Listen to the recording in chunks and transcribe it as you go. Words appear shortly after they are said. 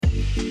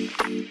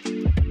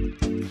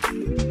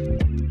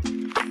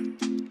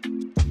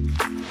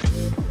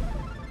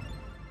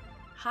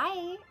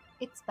Hi,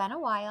 it's been a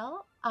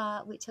while.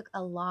 We took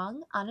a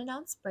long,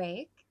 unannounced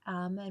break,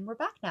 and we're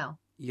back now.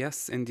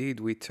 Yes, indeed.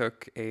 We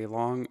took a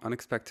long,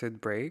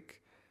 unexpected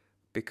break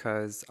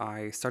because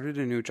I started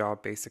a new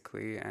job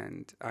basically,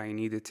 and I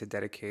needed to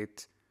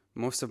dedicate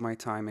most of my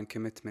time and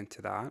commitment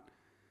to that.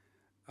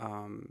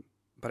 Um,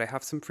 but I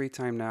have some free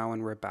time now,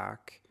 and we're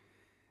back.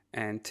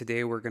 And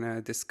today we're going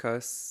to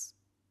discuss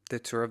the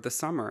tour of the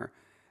summer.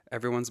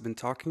 Everyone's been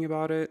talking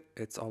about it,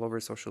 it's all over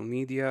social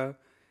media.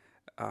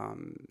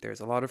 There's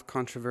a lot of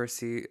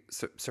controversy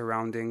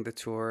surrounding the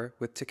tour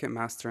with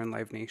Ticketmaster and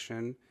Live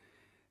Nation,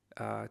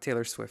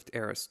 Taylor Swift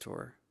Eras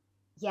Tour.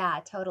 Yeah,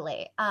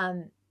 totally.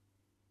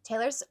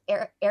 Taylor's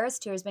Eras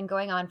Tour has been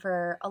going on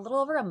for a little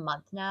over a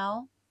month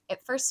now. It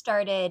first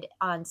started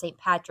on St.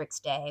 Patrick's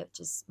Day, which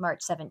is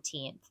March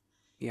 17th,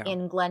 Yeah.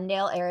 in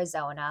Glendale,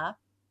 Arizona.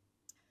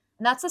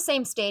 And that's the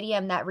same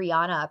stadium that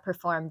Rihanna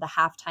performed the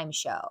halftime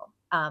show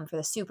for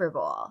the Super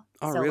Bowl.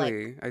 Oh, So, like,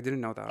 really? I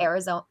didn't know that.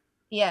 Arizona,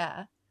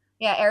 yeah.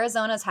 Yeah,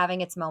 Arizona's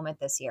having its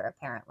moment this year,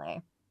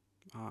 apparently.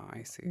 Ah,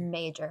 I see.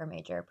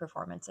 Major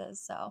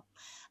performances. So,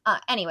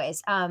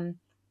 anyways,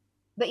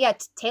 but yeah,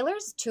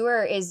 Taylor's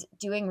tour is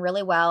doing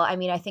really well. I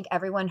mean, I think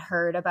everyone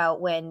heard about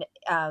when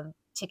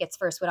tickets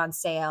first went on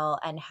sale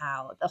and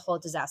how the whole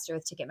disaster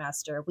with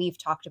Ticketmaster. We've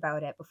talked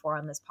about it before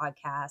on this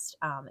podcast.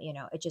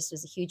 It just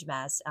is a huge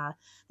mess.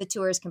 The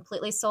tour is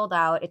completely sold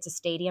out. It's a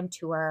stadium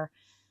tour,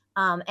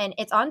 and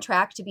it's on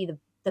track to be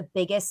the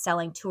biggest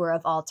selling tour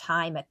of all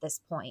time at this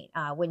point.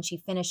 When she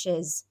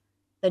finishes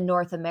the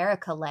North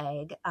America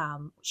leg,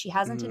 she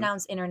hasn't Hmm.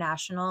 announced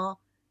international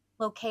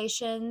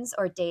locations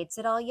or dates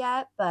at all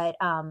yet, but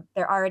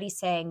they're already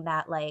saying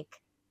that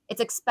like it's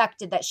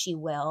expected that she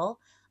will,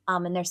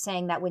 and they're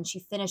saying that when she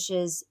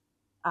finishes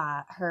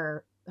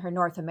her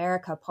North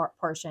America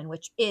portion,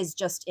 which is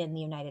just in the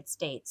United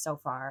States so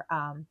far,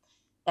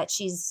 that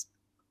she's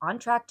on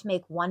track to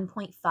make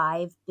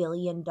 $1.5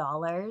 billion,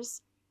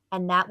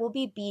 and that will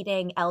be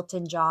beating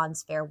Elton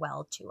John's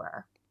farewell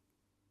tour.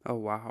 Oh,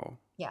 wow.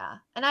 Yeah.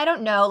 And I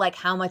don't know like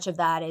how much of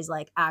that is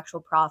like actual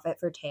profit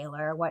for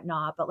Taylor or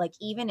whatnot, but like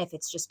even if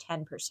it's just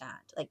 10%,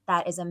 like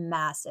that is a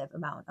massive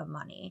amount of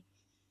money.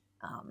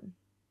 Um,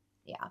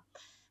 yeah.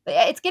 But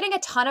yeah, it's getting a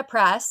ton of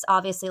press,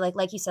 obviously,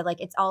 like you said,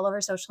 like it's all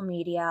over social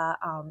media.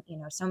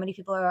 So many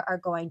people are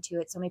going to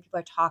it, so many people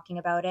are talking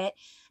about it.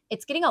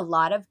 It's getting a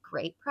lot of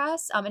great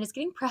press, and it's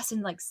getting press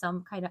in like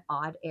some kind of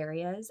odd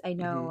areas. I Hmm.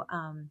 know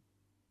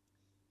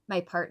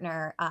my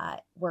partner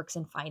works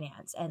in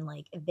finance, and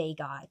like they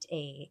got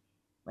a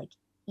like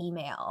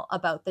email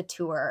about the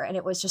tour, and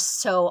it was just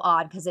so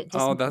odd because it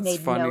just Oh, that's made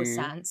no funny.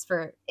 sense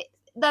for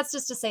that's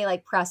just to say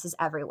like press is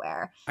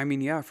everywhere. I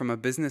mean, yeah, from a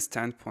business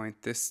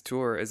standpoint, this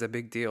tour is a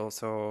big deal.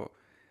 So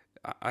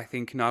I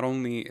think not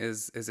only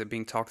is it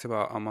being talked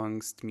about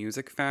amongst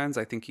music fans,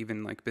 I think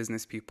even like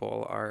business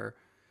people are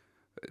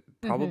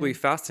probably Mm-hmm.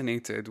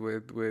 fascinated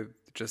with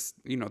just,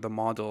 the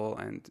model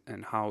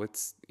and how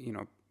it's,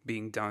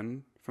 being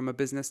done from a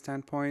business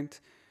standpoint.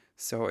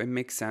 So it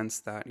makes sense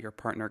that your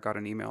partner got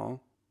an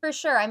email. For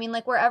sure. I mean,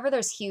 like wherever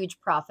there's huge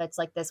profits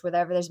like this,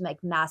 wherever there's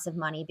like massive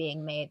money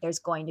being made, there's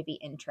going to be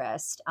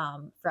interest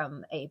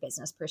from a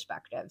business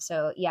perspective.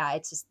 So yeah,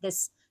 it's just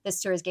this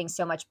tour is getting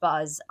so much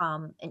buzz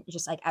in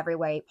just like every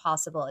way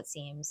possible, it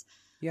seems.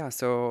 Yeah,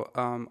 so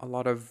a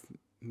lot of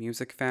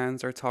music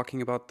fans are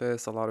talking about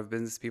this. A lot of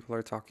business people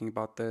are talking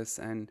about this,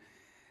 and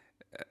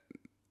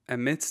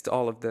amidst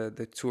all of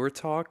the tour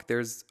talk,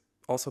 there's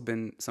also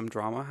been some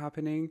drama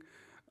happening.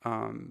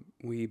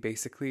 We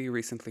basically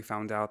recently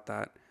found out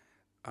that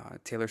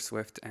Taylor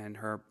Swift and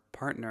her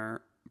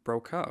partner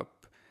broke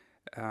up.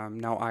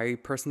 Now, I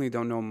personally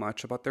don't know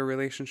much about their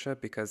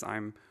relationship because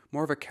I'm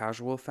more of a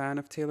casual fan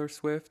of Taylor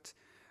Swift.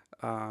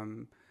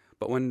 Um,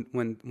 but when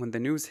the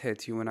news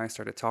hit, you and I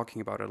started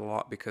talking about it a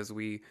lot because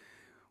we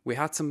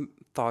had some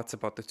thoughts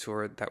about the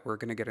tour that we're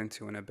gonna get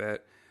into in a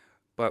bit.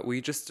 But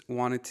we just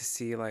wanted to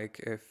see like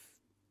if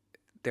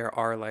there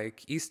are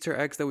like Easter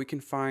eggs that we can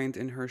find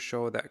in her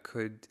show that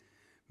could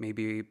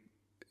maybe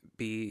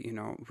be,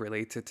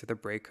 related to the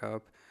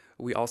breakup.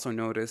 We also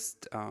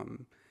noticed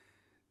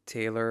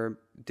Taylor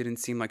didn't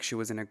seem like she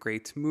was in a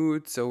great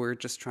mood, so we're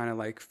just trying to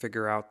like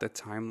figure out the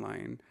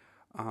timeline.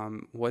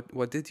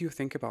 What did you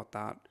think about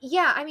that?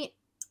 Yeah, I mean,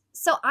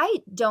 so I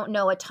don't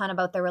know a ton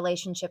about their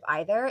relationship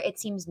either. It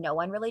seems no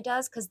one really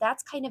does because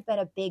that's kind of been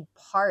a big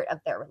part of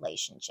their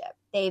relationship.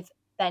 They've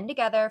been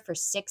together for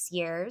 6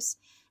 years,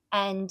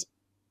 and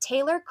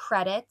Taylor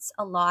credits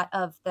a lot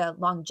of the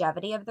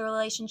longevity of the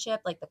relationship,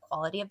 like the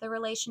quality of the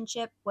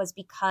relationship, was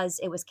because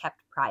it was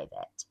kept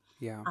private.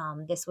 Yeah.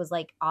 This was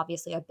like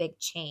obviously a big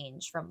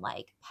change from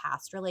like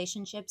past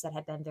relationships that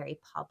had been very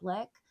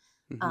public,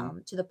 Mm-hmm.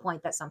 to the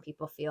point that some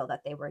people feel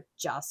that they were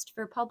just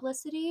for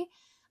publicity.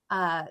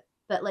 Uh,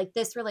 but like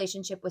this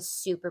relationship was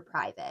super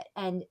private,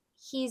 and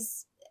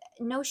he's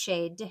no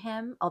shade to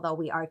him, although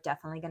we are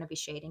definitely going to be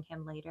shading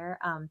him later.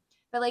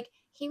 but like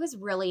he was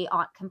really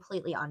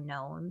completely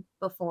unknown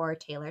before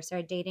Taylor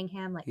started dating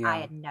him. Like I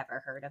Yeah. had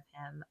never heard of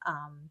him.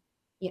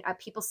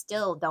 People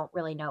still don't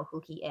really know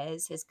who he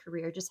is. His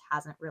career just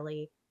hasn't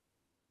really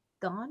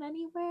gone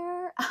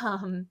anywhere.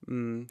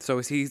 So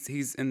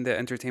he's in the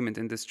entertainment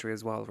industry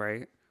as well,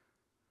 right?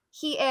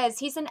 He is.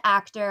 He's an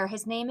actor.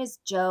 His name is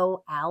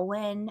Joe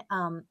Alwyn.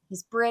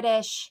 He's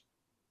British,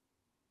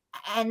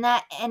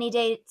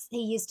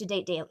 he used to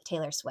date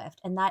Taylor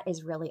Swift, and that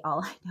is really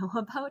all I know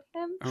about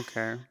him.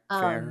 Okay.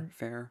 Fair, Um,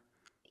 fair.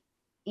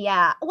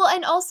 yeah. Well,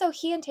 and also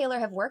he and Taylor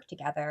have worked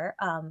together.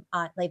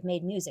 They've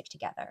made music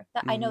together.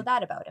 That I know Mhm.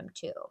 that about him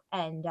too.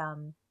 And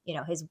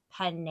his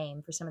pen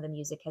name for some of the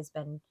music has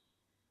been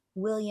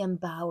William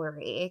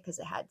Bowery because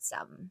it had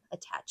some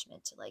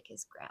attachment to like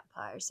his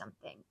grandpa or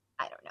something.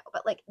 I don't know,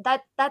 but like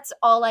that's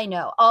all I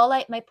know.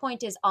 My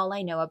point is all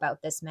I know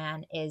about this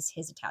man is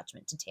his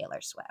attachment to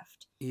Taylor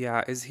Swift.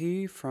 Yeah, is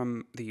he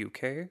from the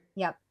UK?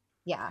 Yep.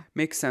 Yeah.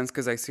 Makes sense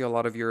because I see a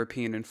lot of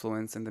European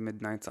influence in the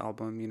Midnight's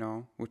album,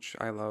 which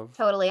I love.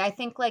 Totally. I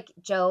think like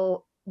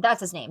Joe,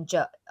 that's his name.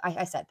 Joe,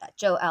 I said that.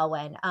 Joe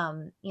Elwyn.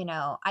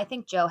 I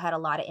think Joe had a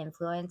lot of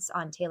influence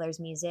on Taylor's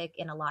music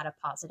in a lot of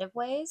positive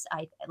ways.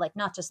 I like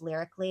not just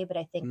lyrically, but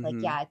I think like,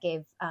 Mhm. yeah, it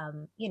gave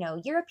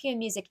European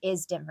music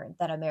is different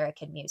than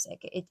American music.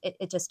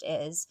 It just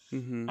is.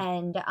 Mhm.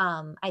 And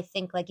I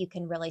think like you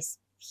can really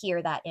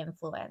hear that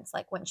influence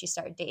like when she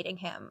started dating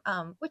him,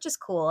 which is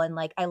cool. And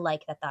like I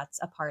like that that's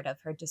a part of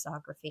her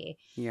discography.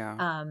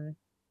 Yeah.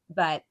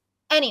 But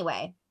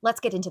anyway, let's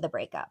get into the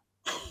breakup.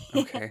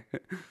 Okay.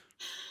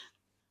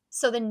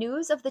 So the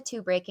news of the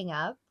two breaking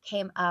up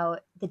came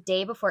out the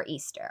day before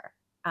Easter,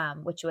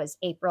 which was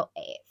April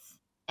 8th.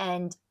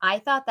 And I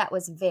thought that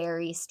was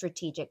very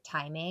strategic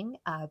timing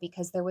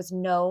because there was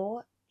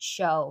no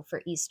show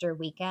for Easter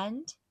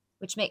weekend,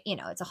 which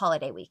it's a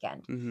holiday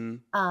weekend.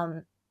 Mhm.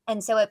 Um,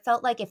 and so it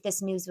felt like if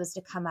this news was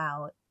to come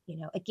out,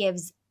 it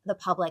gives the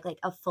public like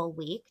a full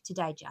week to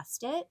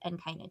digest it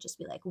and kind of just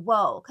be like,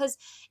 whoa, because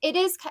it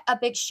is a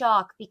big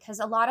shock because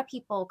a lot of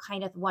people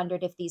kind of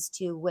wondered if these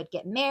two would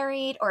get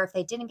married or if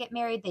they didn't get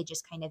married, they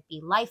just kind of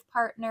be life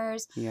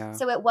partners. Yeah.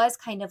 So it was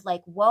kind of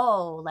like,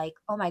 whoa, like,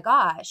 oh my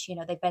gosh,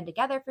 they've been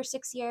together for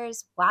 6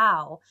 years.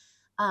 Wow.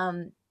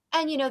 And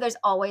there's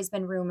always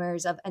been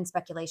rumors of and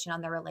speculation on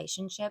their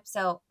relationship.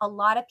 So a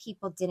lot of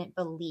people didn't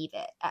believe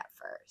it at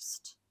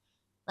first.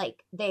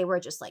 Like they were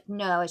just like,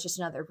 no, it's just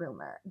another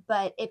rumor.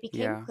 But it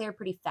became Yeah. clear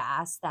pretty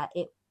fast that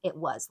it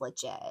was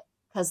legit.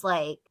 Cause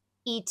like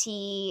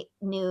ET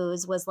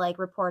News was like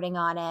reporting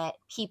on it,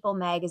 People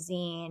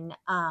magazine,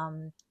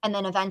 and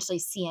then eventually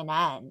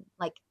CNN,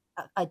 like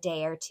a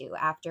day or two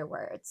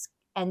afterwards.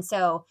 And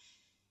so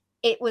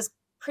it was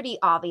pretty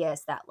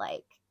obvious that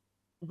like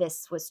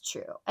this was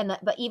true.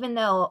 But even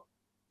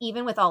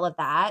with all of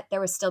that,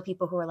 there was still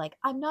people who were like,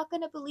 I'm not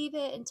going to believe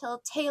it until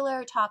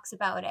Taylor talks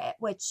about it,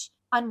 which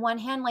on one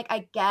hand, like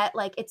I get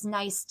like it's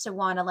nice to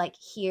want to like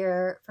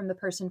hear from the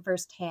person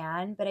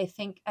firsthand, but I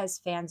think as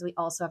fans we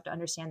also have to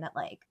understand that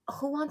like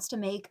who wants to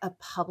make a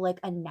public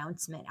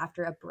announcement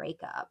after a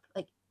breakup?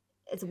 Like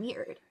it's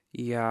weird.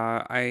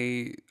 Yeah,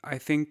 I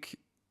think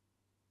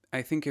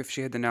if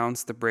she had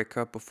announced the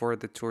breakup before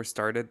the tour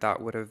started,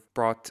 that would have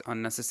brought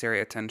unnecessary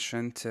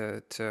attention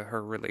to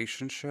her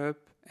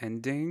relationship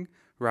ending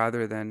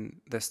rather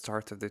than the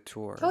start of the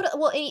tour. Total.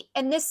 Well,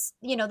 and this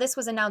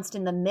was announced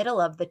in the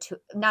middle of the tour,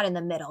 not in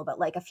the middle, but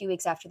like a few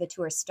weeks after the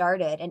tour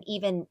started. And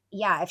even,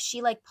 yeah, if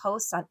she like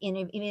posts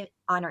even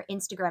on her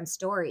Instagram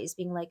stories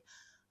being like,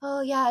 oh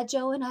yeah,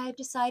 Joe and I have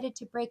decided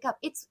to break up.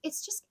 It's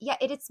just, yeah,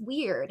 it's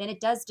weird. And it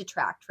does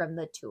detract from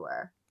the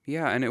tour.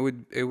 Yeah, and it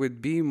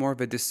would be more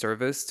of a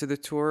disservice to the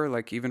tour,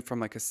 like even from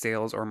like a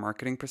sales or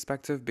marketing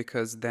perspective,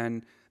 because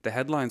then the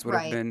headlines would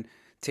have Right. been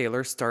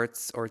Taylor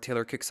starts or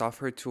Taylor kicks off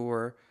her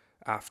tour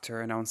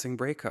after announcing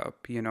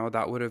breakup.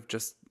 That would have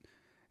just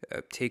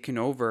taken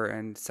over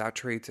and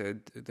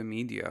saturated the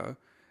media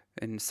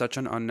in such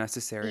an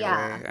unnecessary way.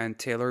 Yeah. And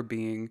Taylor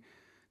being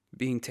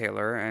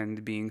Taylor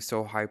and being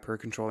so hyper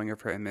controlling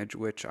of her image,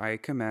 which I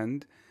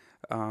commend.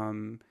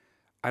 Um,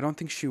 I don't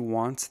think she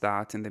wants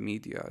that in the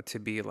media to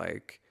be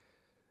like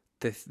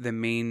the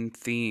main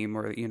theme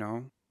or.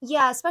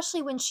 Yeah,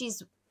 especially when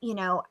she's,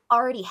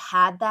 already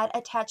had that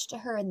attached to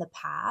her in the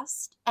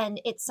past. And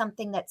it's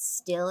something that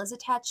still is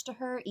attached to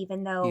her,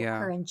 even though Yeah.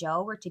 her and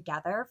Joe were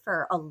together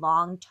for a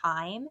long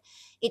time.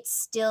 It's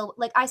still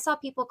like I saw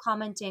people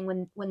commenting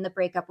when the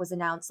breakup was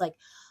announced, like,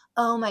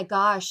 oh my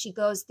gosh, she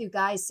goes through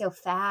guys so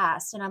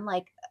fast. And I'm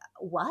like,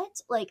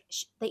 what? Like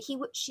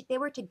they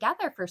were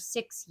together for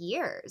 6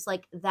 years.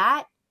 Like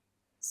that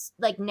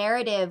like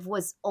narrative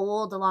was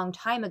old a long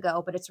time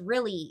ago, but it's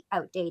really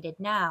outdated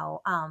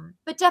now.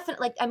 But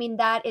definitely, like I mean,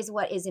 that is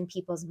what is in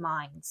people's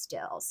minds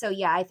still. So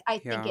yeah, I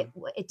think Yeah.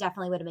 it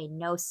definitely would have made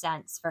no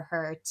sense for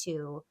her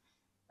to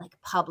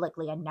like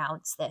publicly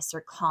announce this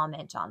or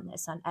comment on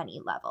this on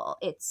any level.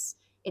 It's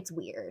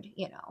weird.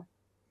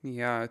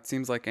 Yeah, it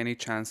seems like any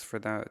chance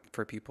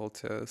for people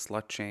to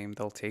slut shame,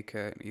 they'll take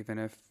it, even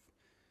if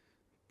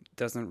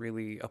doesn't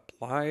really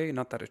apply.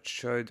 Not that it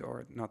should,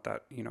 or not that,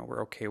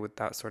 we're okay with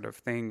that sort of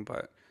thing,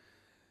 but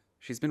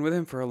she's been with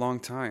him for a long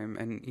time,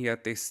 and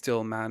yet they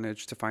still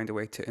manage to find a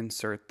way to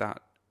insert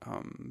that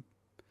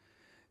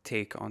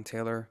take on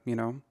Taylor.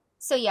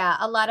 So yeah,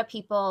 a lot of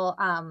people,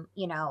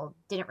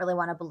 didn't really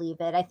want to believe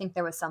it. I think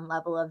there was some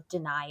level of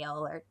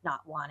denial or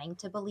not wanting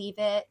to believe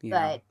it,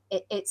 Yeah.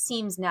 but it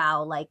seems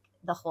now like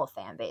the whole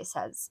fan base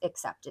has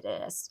accepted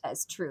it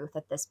as truth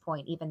at this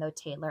point, even though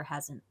Taylor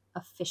hasn't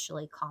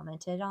officially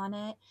commented on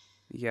it.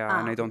 Yeah,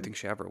 and I don't Um, think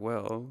she ever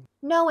will.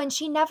 no, and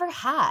she never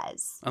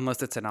has.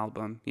 Unless it's an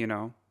album.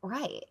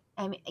 Right.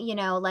 I mean,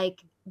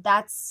 like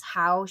that's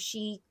how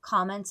she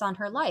comments on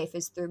her life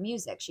is through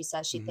music. She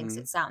says she thinks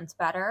Mm-hmm. it sounds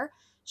better.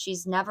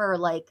 She's never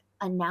like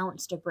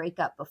announced a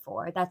breakup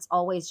before. That's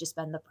always just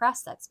been the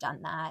press that's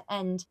done that.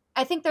 And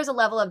I think there's a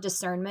level of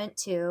discernment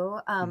too.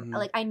 Mm-hmm.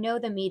 Like I know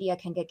the media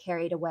can get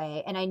carried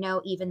away, and I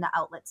know even the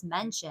outlets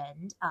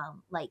mentioned,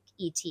 like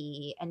ET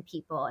and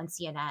People and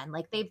CNN,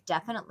 like they've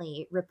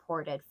definitely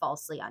reported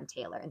falsely on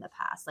Taylor in the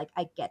past. Like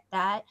I get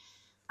that,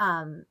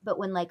 but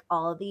when like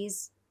all of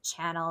these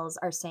channels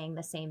are saying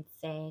the same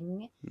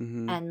thing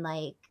Mm-hmm. and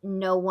like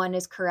no one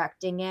is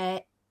correcting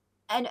it,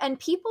 and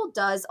People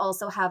does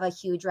also have a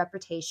huge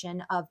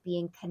reputation of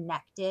being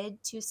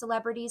connected to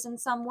celebrities in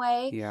some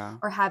way Yeah.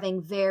 or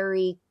having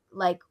very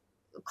like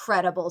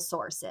credible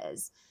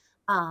sources.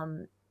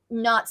 um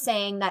Not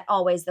saying that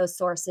always those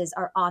sources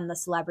are on the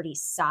celebrity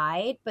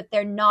side, but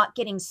they're not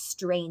getting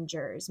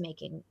strangers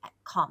making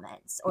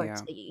comments or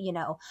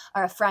Yeah.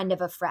 or a friend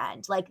of a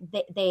friend. Like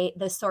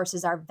the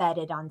sources are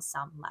vetted on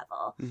some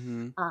level.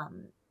 Mm-hmm.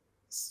 um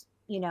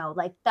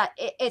like that,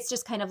 it's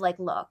just kind of like,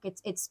 look,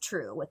 it's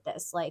true with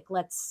this, like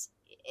let's,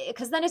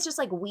 because then it's just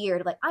like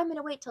weird, like I'm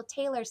gonna wait till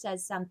Taylor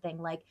says something,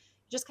 like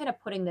just kind of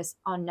putting this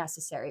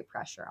unnecessary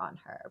pressure on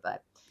her.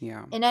 But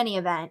Yeah. in any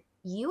event,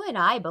 you and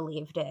I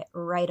believed it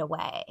right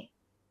away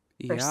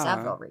for Yeah.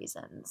 several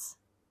reasons.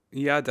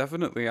 Yeah,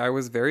 definitely. I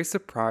was very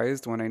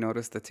surprised when I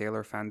noticed the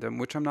Taylor fandom,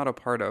 which I'm not a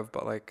part of,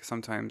 but like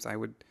sometimes I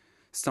would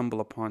stumble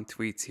upon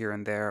tweets here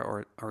and there,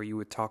 or you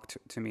would talk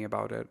to me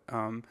about it.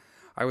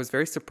 I was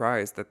very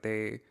surprised that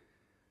they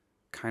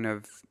kind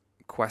of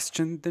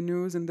questioned the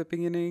news in the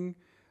beginning.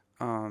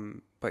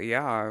 But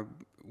yeah,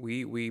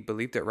 we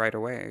believed it right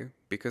away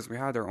because we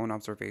had our own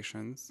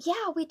observations.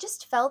 Yeah, we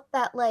just felt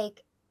that,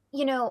 like,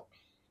 you know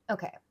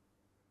okay,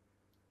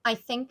 I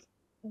think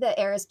the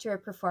Eras Tour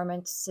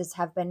performances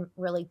have been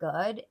really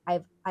good.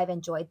 I've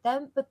enjoyed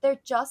them, but there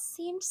just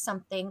seemed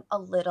something a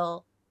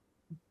little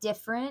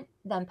different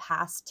than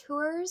past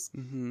tours.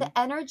 Mm-hmm. The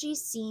energy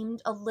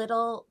seemed a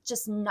little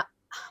just not,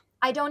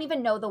 I don't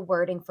even know the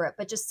wording for it,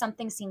 but just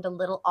something seemed a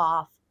little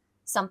off.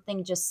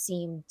 Something just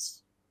seemed,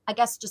 I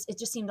guess, just it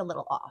just seemed a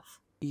little off.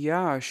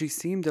 Yeah, she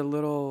seemed a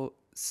little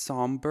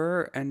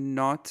somber and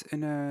not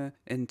in a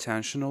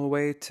intentional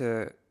way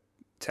to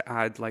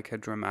add like a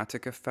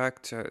dramatic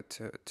effect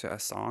to a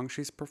song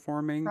she's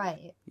performing.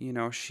 Right.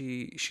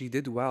 She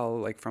did well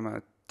like from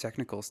a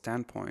technical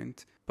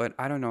standpoint, but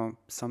I don't know,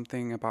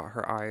 something about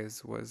her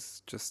eyes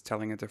was just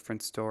telling a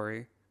different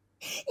story.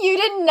 You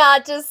did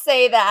not just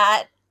say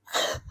that.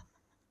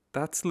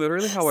 That's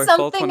literally how I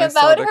felt Something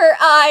about her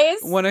eyes.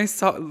 when I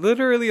saw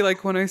literally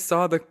like when I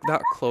saw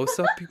that close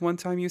up one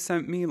time you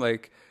sent me,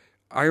 like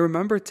I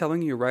remember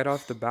telling you right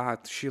off the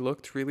bat she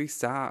looked really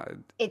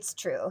sad. It's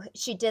true.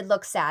 She did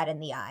look sad in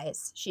the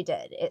eyes. She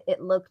did. It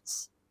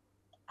looked,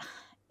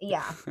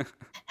 yeah.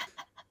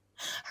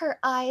 Her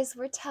eyes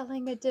were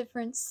telling a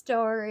different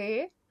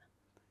story.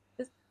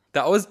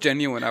 That was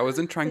genuine. I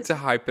wasn't trying to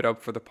hype it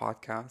up for the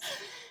podcast.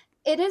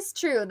 It is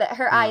true that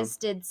her Yeah. eyes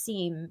did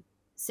seem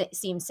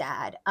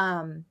sad.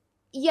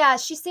 Yeah,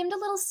 she seemed a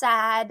little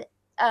sad,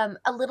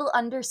 a little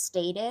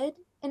understated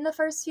in the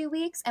first few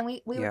weeks, and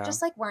we were Yeah.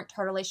 just like weren't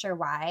totally sure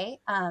why.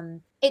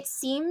 It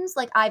seems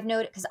like I've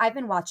noticed, because I've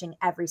been watching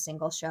every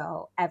single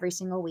show every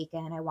single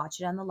weekend. I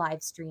watch it on the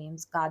live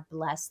streams. God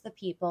bless the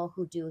people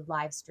who do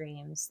live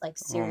streams. Like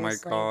Oh my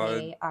seriously, god.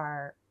 they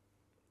are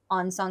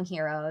unsung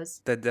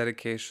heroes. The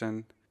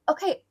dedication.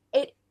 Okay,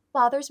 it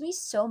bothers me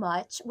so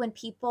much when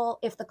people,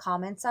 if the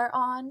comments are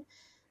on,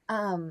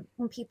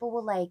 when people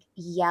will like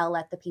yell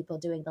at the people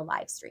doing the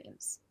live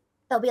streams.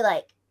 They'll be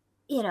like,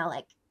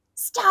 like,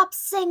 stop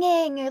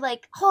singing, or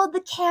like hold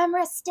the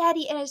camera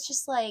steady. And it's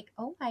just like,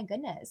 oh my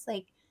goodness,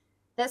 like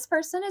this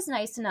person is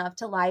nice enough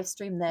to live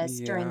stream this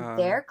during Yeah.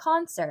 their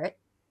concert.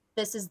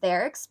 This is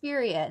their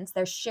experience.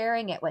 They're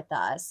sharing it with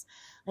us.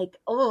 Like,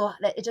 oh,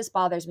 it just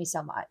bothers me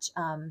so much.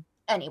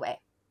 Anyway,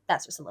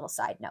 that's just a little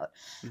side note.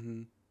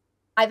 Hmm.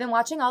 I've been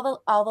watching all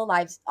the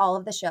lives, all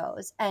of the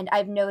shows, and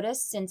I've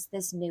noticed since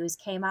this news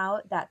came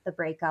out that the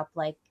breakup,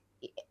 like,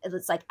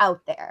 it's like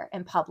out there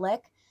in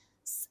public,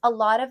 a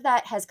lot of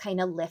that has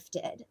kind of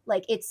lifted.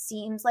 Like it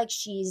seems like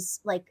she's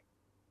like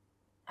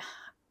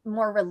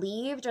more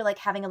relieved, or like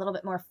having a little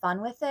bit more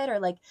fun with it, or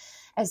like,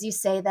 as you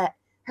say, that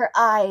her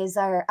eyes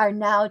are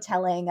now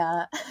telling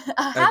a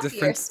A happier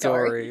different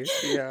story.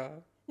 story. Yeah.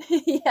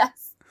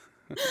 Yes.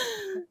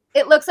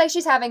 It looks like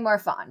she's having more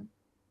fun.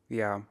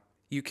 Yeah.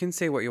 You can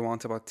say what you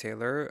want about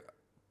Taylor.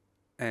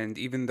 And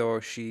even though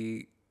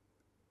she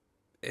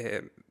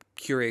uh,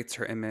 curates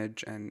her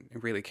image and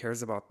really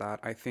cares about that,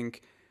 I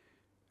think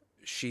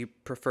she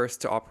prefers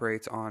to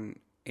operate on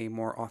a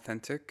more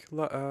authentic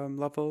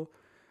level.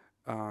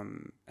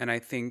 And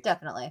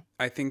Definitely.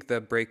 I think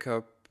the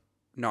breakup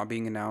not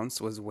being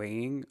announced was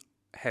weighing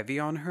heavy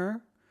on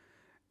her,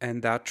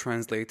 and that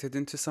translated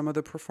into some of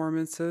the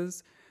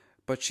performances.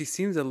 But she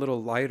seems a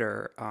little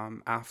lighter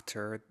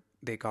after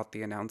they got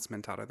the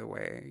announcement out of the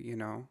way, you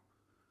know?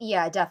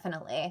 Yeah,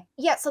 definitely.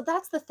 Yeah, so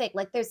that's the thing.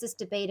 Like there's this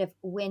debate of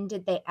when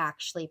did they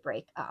actually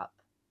break up?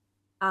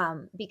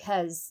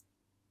 Because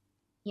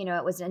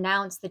it was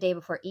announced the day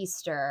before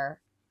Easter,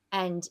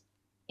 and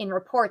in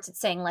reports it's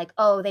saying like,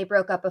 oh, they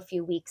broke up a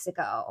few weeks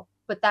ago.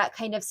 But that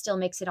kind of still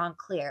makes it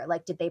unclear.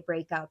 Like, did they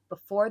break up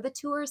before the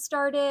tour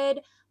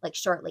started? Like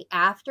shortly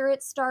after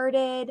it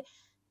started?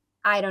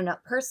 I don't know.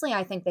 Personally,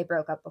 I think they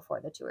broke up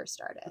before the tour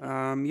started.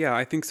 Yeah,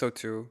 I think so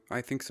too.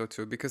 I think so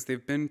too because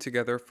they've been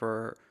together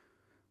for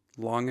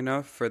long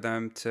enough for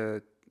them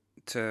to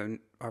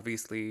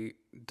obviously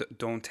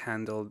don't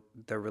handle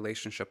their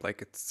relationship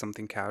like it's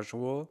something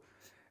casual.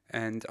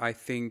 And I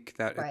think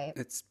that Right.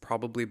 it's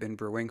probably been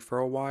brewing for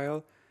a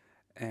while.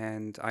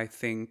 And I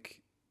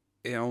think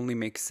it only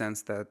makes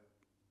sense that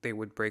they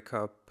would break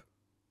up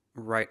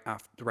right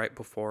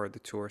before the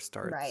tour Right.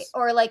 starts.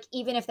 Or like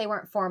even if they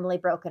weren't formally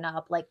broken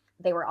up, like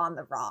they were on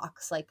the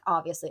rocks, like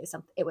obviously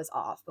something it was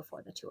off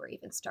before the tour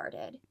even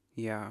started.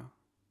 Yeah,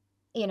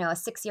 A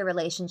 6-year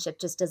relationship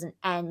just doesn't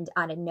end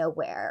out of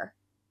nowhere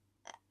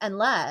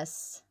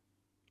unless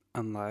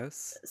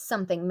unless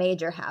something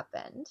major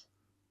happened.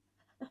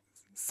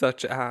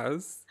 such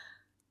as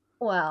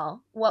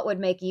Well, what would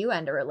make you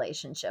end a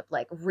relationship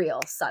like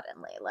real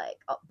suddenly? Like,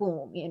 oh,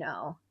 boom.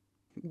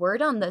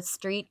 Word on the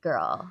street,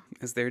 girl.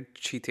 is there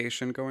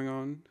cheatation going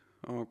on?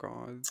 Oh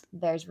god.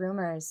 There's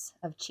rumors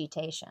of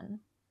cheatation.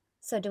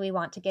 So, do we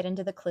want to get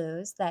into the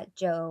clues that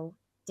Joe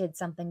did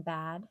something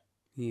bad?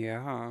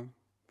 Yeah.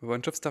 A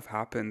bunch of stuff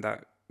happened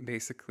that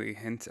basically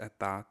hint at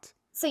that.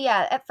 So,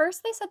 yeah, at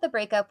first they said the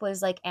breakup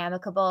was like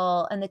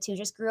amicable and the two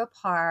just grew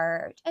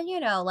apart. And,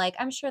 like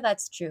I'm sure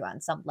that's true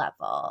on some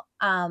level.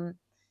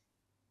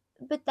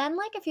 But then,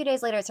 like a few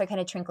days later, it started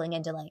kind of trickling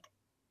into like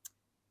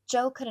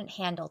Joe couldn't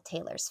handle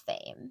Taylor's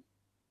fame.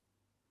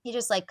 He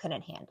just like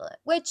couldn't handle it,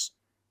 which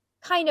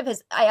kind of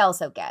is, I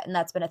also get, and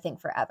that's been a thing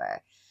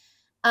forever.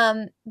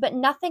 But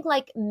nothing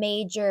like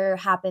major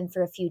happened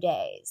for a few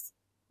days.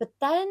 But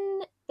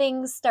then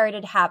things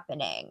started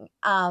happening.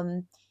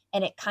 And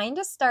it kind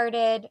of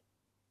started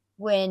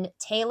when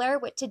Taylor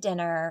went to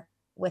dinner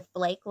with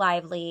Blake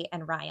Lively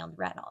and Ryan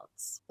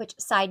Reynolds. Which,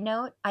 side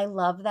note, I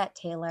love that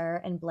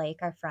Taylor and Blake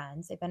are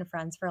friends. They've been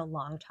friends for a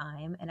long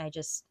time, and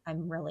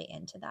I'm really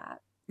into that.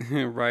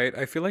 Right?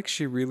 I feel like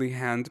she really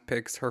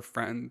handpicks her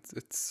friends.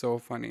 It's so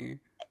funny.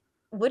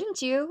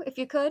 Wouldn't you if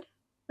you could?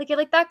 Like you're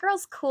like that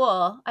girl's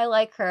cool. I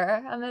like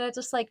her. I'm gonna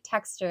just like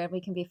text her and we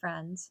can be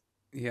friends.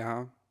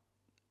 Yeah,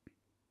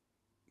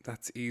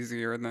 that's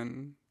easier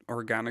than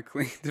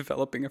organically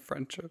developing a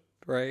friendship,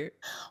 right?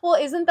 Well,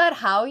 isn't that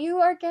how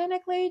you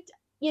organically?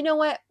 You know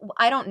what?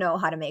 I don't know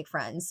how to make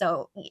friends,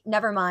 so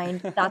never mind.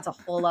 That's a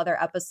whole other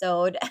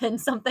episode and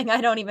something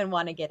I don't even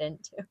want to get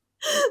into.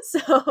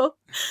 So,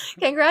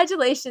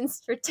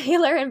 congratulations for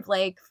Taylor and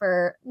Blake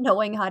for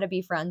knowing how to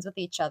be friends with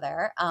each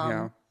other.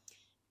 Yeah.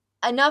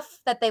 Enough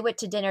that they went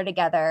to dinner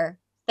together.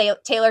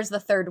 Taylor's the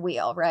third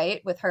wheel,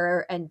 right, with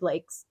her and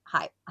Blake's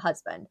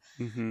husband.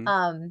 Mm-hmm.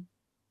 Um,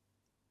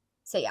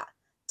 so yeah,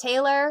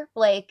 Taylor,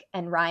 Blake,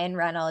 and Ryan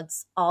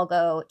Reynolds all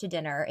go to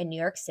dinner in New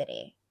York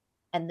City,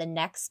 and the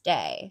next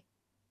day,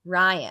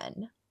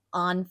 Ryan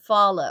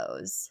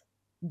unfollows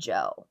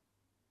Joe,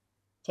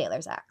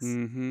 Taylor's ex.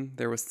 Mm-hmm.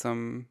 There was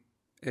some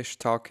ish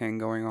talking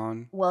going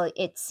on. Well,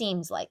 it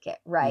seems like it,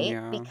 right?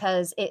 Yeah.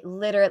 Because it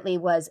literally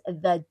was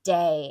the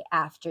day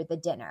after the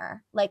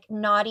dinner. Like,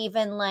 not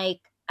even like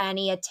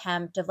any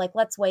attempt of like,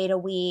 let's wait a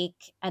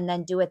week and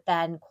then do it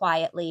then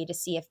quietly to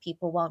see if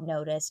people won't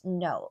notice.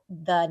 No,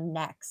 the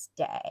next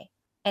day.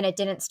 And it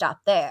didn't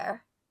stop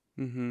there.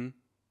 Mm-hmm.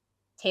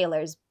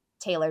 Taylor's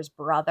Taylor's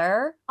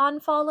brother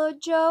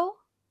unfollowed Joe,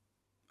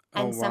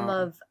 Oh and some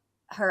wow. of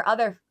her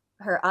other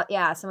her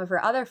yeah, some of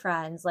her other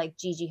friends like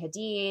Gigi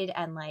Hadid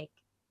and like,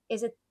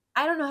 is it,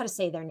 I don't know how to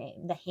say their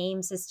name. The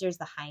Haim sisters,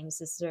 the Haim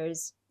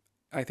sisters.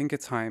 I think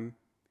it's time.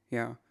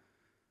 Yeah.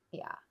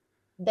 Yeah.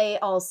 They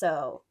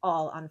also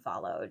all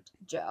unfollowed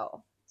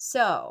Joe.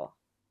 So,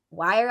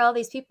 why are all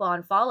these people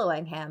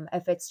unfollowing him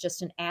if it's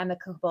just an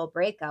amicable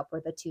breakup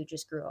where the two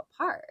just grew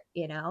apart?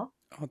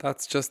 Oh,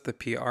 that's just the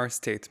PR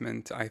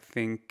statement. I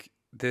think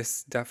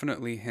this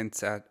definitely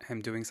hints at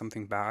him doing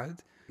something bad.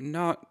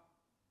 Not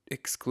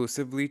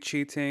exclusively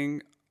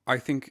cheating. I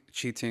think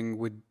cheating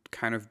would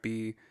kind of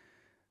be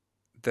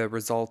the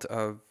result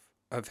of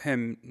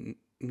him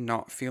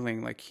not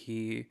feeling like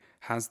he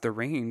has the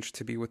range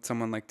to be with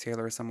someone like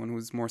Taylor, someone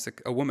who's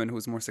a woman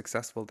who's more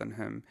successful than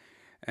him,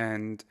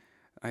 and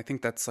I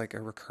think that's like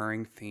a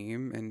recurring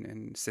theme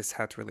in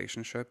cishet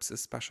relationships,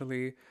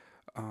 especially.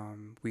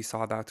 We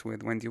saw that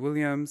with Wendy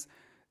Williams.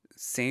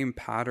 same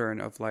pattern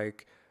of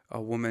like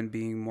a woman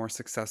being more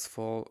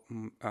successful,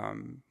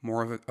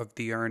 more of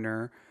the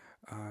earner,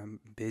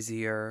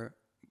 busier,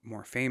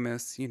 more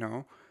famous,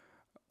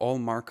 all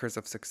markers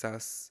of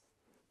success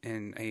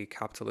in a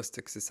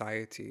capitalistic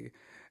society.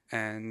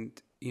 And,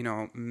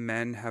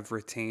 men have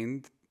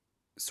retained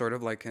sort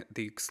of like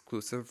the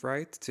exclusive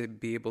right to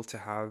be able to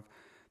have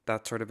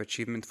that sort of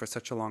achievement for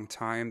such a long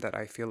time that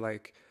I feel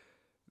like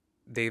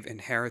they've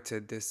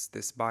inherited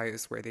this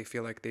bias where they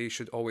feel like they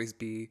should always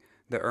be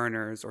the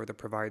earners or the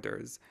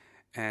providers.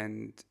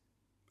 And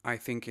I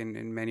think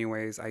in many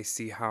ways I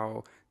see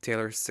how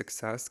Taylor's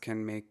success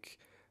can make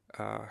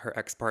her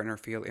ex-partner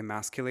feel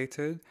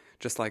emasculated,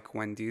 just like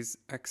Wendy's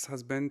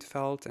ex-husband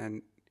felt,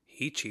 and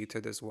he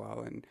cheated as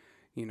well, and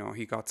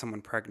he got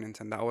someone pregnant,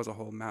 and that was a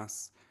whole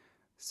mess.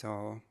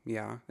 So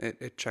yeah,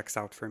 it checks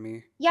out for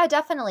me. Yeah,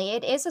 definitely.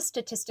 It is a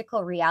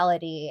statistical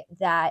reality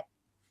that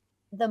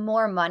the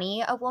more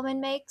money a woman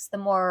makes, the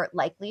more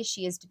likely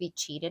she is to be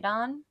cheated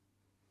on.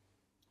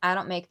 I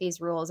don't make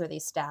these rules or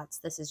these stats.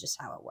 This is just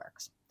how it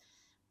works.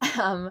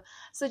 Um,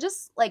 so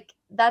just like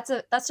that's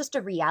just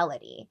a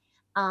reality.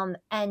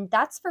 And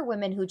that's for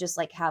women who just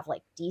like have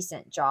like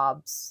decent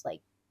jobs,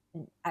 like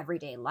in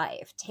everyday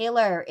life.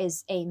 Taylor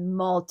is a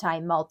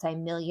multi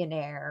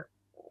millionaire,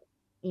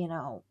 you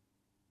know,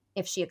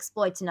 if she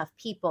exploits enough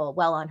people,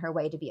 well on her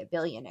way to be a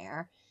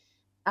billionaire.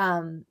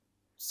 Um,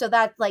 so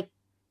that like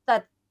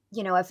that,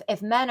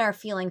 if men are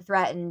feeling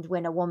threatened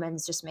when a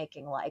woman's just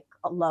making like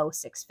a low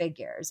six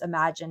figures,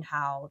 imagine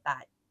how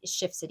that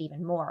shifts it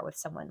even more with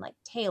someone like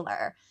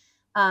Taylor.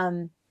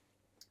 Um,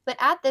 but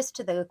add this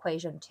to the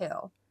equation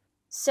too.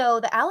 So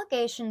the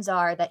allegations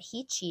are that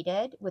he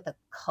cheated with a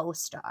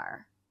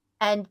co-star.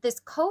 And this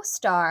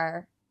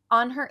co-star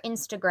on her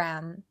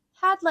Instagram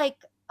had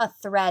like a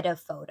thread of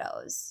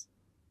photos,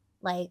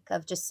 like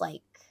of just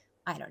like,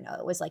 I don't know,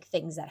 it was like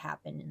things that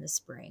happened in the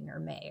spring or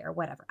May or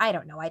whatever. I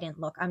don't know. I didn't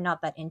look. I'm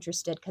not that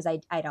interested because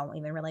I don't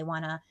even really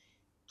want to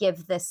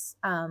give this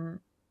young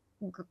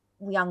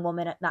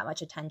woman that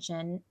much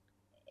attention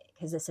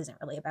because this isn't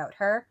really about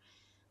her.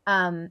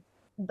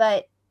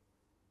 But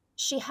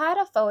she had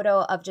a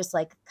photo of just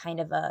like kind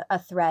of a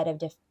thread of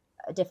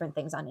different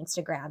things on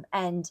Instagram.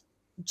 And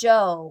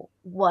Joe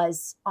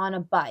was on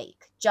a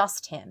bike,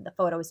 just him. The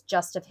photo was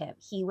just of him.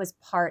 He was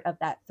part of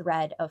that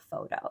thread of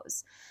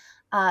photos.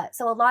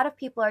 So a lot of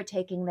people are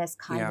taking this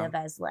kind Yeah. of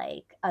as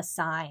like a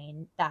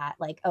sign that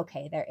like,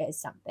 okay, there is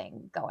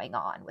something going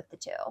on with the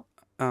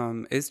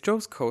two. Is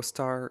Joe's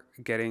co-star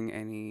getting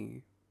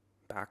any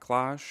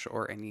backlash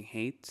or any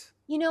hate?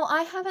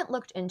 I haven't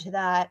looked into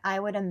that. I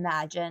would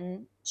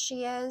imagine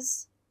she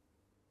is.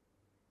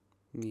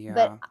 But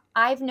Yeah.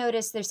 I've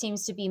noticed there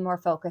seems to be more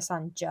focus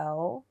on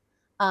Joe,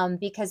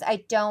 because I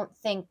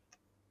think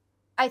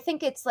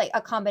it's like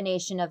a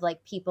combination of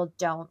like people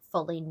don't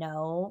fully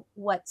know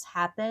what's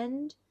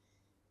happened.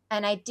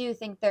 And I do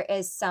think there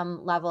is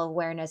some level of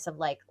awareness of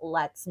like,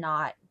 let's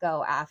not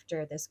go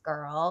after this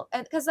girl.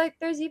 And because like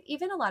there's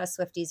even a lot of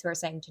Swifties who are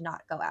saying to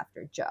not go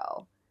after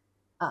Joe.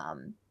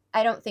 Um,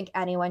 I don't think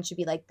anyone should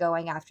be like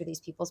going after these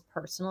people's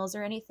personals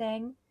or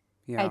anything.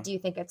 I Yeah. do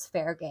think it's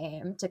fair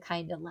game to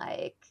kind of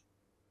like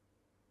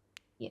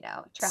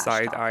trash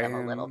Side talk eye them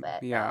a little him.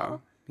 bit Yeah.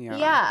 though. Yeah.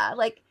 Yeah,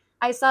 like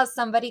I saw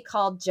somebody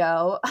call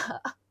Joe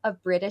a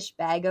British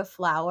bag of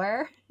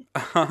flour.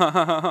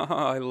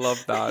 I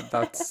love that.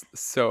 That's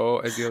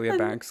so Azealia And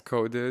Banks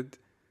coded.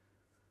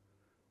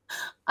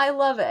 I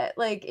love it.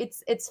 Like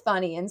it's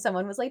funny and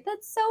someone was like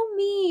that's so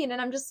mean and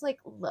I'm just like,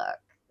 look,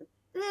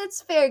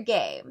 it's fair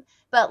game.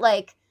 But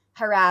like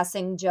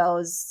harassing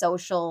Joe's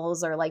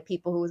socials or like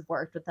people who've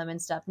worked with them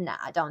and stuff,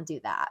 nah, don't do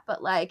that.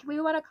 But like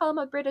we want to call him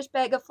a British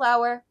bag of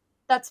flour.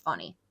 That's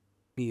funny.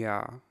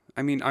 Yeah.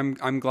 I mean,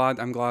 I'm glad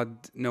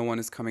no one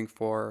is coming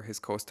for his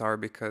co-star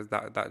because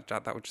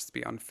that would just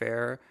be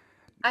unfair.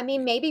 I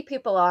mean, maybe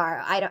people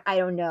are. I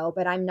don't know,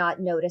 but I'm not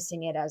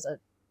noticing it as a Yeah.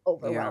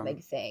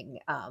 overwhelming thing.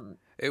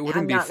 It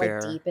wouldn't I'm be not like fair.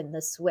 deep in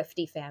the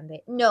Swifty fan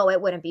base. No,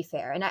 it wouldn't be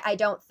fair, and I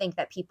don't think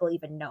that people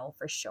even know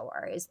for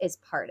sure is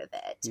part of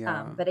it.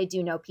 Yeah. But I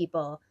do know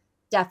people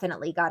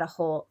definitely got a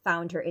whole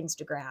found her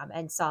Instagram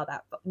and saw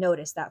that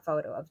noticed that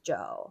photo of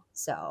Joe.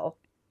 So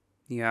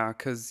Yeah,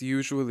 cuz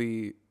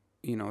usually,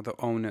 the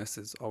onus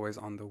is always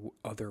on the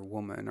other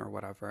woman or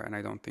whatever, and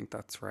I don't think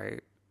that's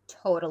right.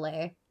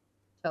 totally,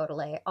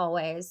 totally,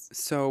 always.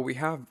 So we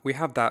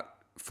have that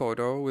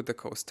photo with the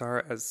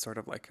co-star as sort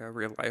of like a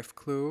real life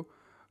clue.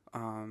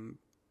 Um,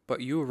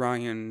 but you,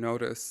 Ryan,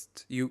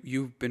 noticed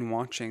you've been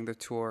watching the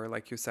tour,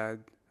 like you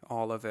said,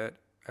 all of it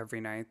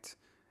every night.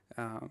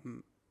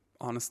 Um,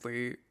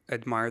 honestly,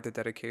 admire the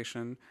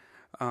dedication.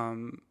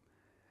 Um,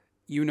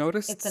 you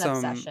noticed It's an some.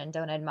 obsession.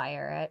 Don't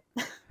admire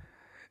it.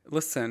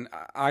 Listen,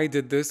 I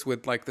did this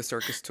with like the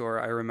circus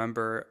tour. I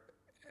remember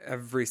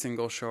every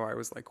single show I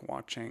was like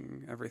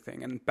watching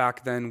everything. And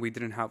back then we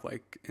didn't have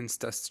like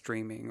Insta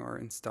streaming or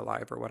Insta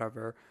Live or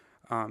whatever.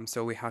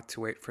 So we had to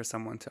wait for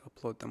someone to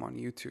upload them on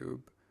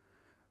YouTube.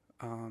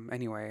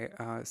 Anyway,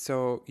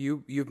 so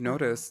you've Oh,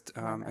 noticed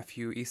love a it.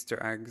 few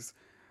Easter eggs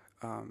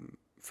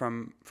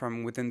from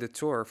within the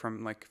tour,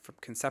 from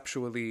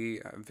conceptually,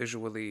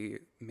 visually,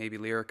 maybe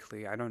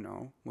lyrically. I don't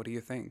know. What do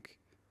you think?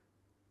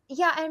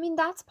 Yeah, I mean,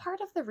 that's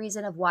part of the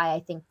reason of why I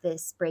think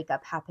this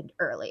breakup happened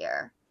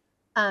earlier.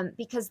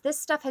 Because this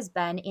stuff has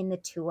been in the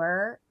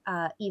tour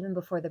even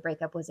before the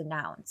breakup was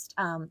announced.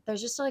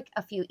 There's just like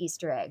a few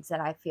Easter eggs that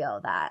I feel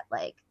that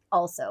like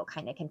also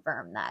kind of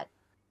confirm that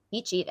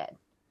he cheated.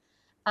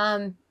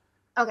 Um,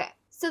 okay,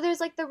 so there's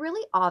like the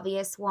really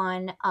obvious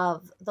one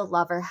of the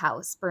Lover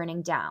house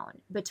burning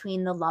down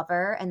between the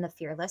Lover and the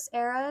Fearless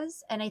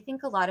eras. And I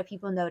think a lot of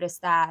people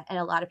noticed that, and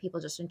a lot of people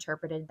just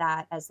interpreted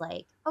that as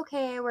like,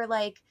 okay, we're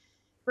like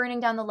burning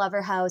down the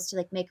Lover house to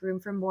like make room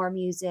for more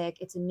music.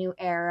 It's a new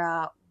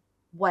era,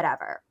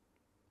 whatever.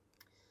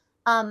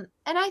 And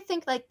I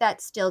think like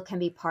that still can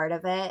be part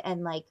of it,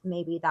 and like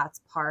maybe that's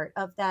part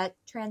of that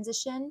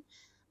transition.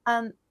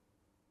 Um,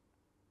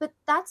 but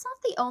that's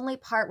not the only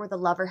part where the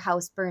Lover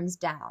house burns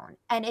down.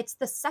 And it's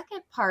the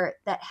second part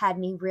that had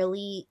me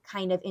really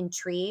kind of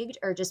intrigued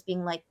or just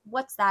being like,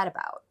 what's that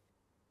about?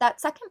 That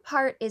second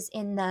part is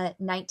in the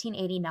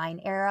 1989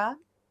 era.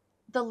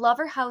 The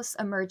Lover house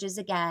emerges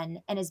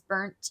again and is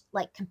burnt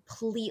like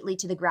completely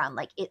to the ground.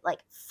 Like it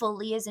like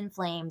fully is in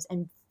flames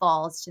and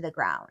falls to the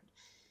ground.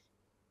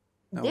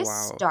 Oh This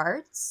wow.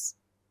 starts,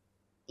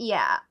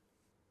 yeah,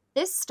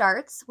 this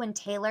starts when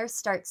Taylor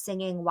starts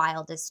singing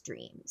Wildest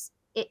Dreams.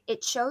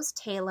 It shows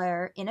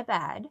Taylor in a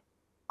bed,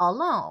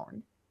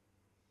 alone,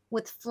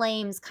 with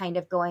flames kind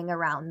of going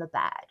around the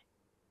bed.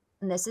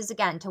 And this is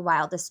again to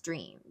Wildest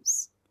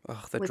Dreams,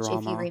 Ugh, the which, if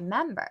you drama.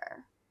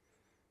 remember,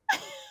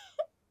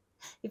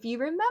 if you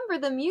remember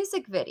the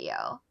music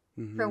video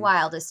for Mm-hmm.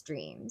 Wildest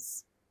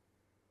Dreams,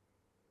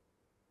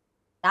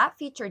 that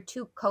featured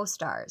two co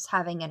stars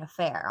having an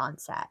affair on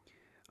set.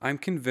 I'm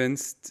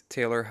convinced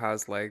Taylor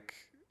has like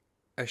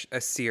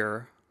a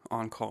seer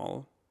on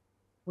call.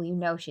 Well, you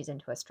know she's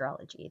into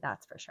astrology,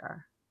 that's for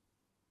sure.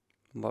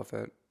 Love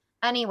it.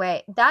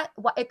 Anyway, that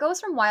it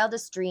goes from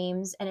Wildest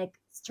Dreams and it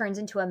turns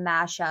into a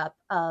mashup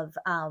of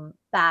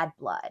Bad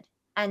Blood.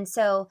 And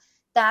so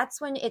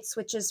that's when it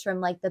switches from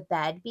like the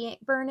bed being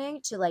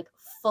burning to like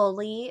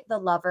fully the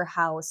Lover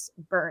house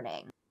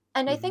burning.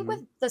 And I think Mm-hmm.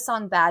 with the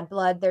song Bad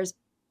Blood, there's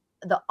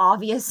the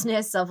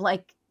obviousness of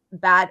like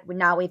bad,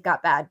 now we've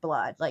got bad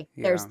blood. Like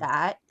there's Yeah.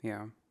 that.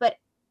 Yeah. But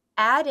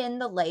add in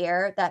the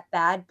layer that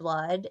Bad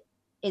Blood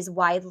is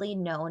widely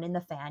known in the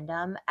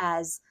fandom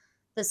as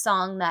the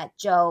song that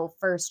Joe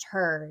first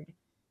heard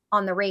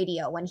on the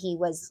radio when he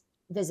was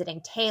visiting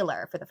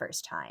Taylor for the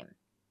first time.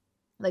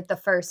 Like the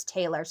first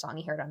Taylor song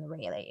he heard on the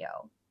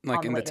radio Like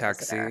on the in the way to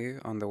visit her. taxi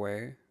on the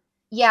way.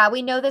 Yeah,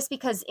 we know this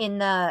because in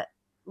the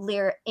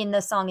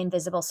song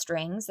Invisible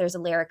Strings, there's a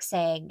lyric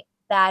saying,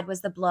 "Bad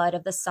was the blood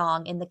of the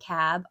song in the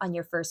cab on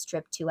your first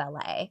trip to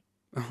LA."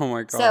 Oh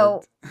my god.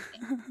 So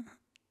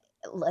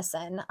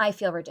listen, I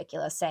feel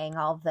ridiculous saying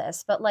all of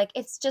this, but like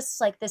it's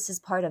just like this is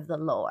part of the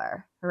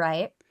lore,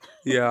 right?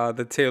 Yeah,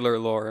 the Taylor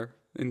lore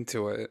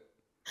into it.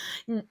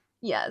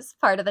 Yes,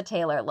 part of the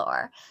Taylor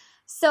lore.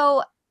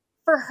 So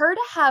for her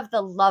to have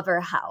the Lover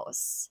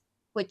house,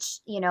 which,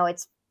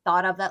 it's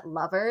thought of that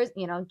lovers,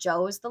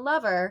 Joe's the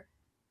lover,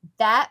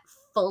 that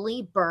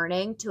fully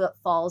burning to it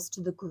falls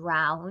to the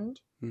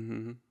ground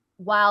Mm-hmm.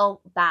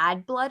 while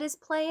Bad Blood is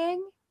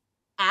playing,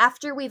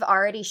 after we've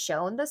already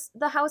shown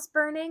the house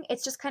burning,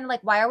 it's just kind of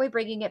like, why are we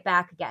bringing it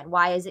back again?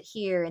 Why is it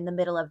here in the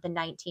middle of the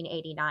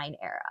 1989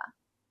 era?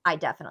 I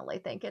definitely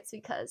think it's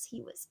because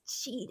he was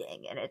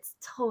cheating, and it's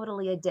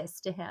totally a diss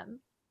to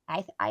him.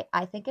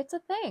 I think it's a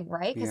thing,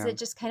 right? Because Yeah. it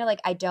just kind of like,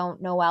 I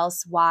don't know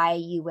else why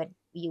you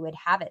would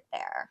have it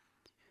there.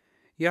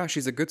 Yeah,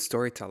 she's a good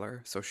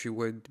storyteller, so she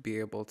would be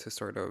able to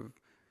sort of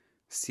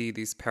see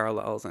these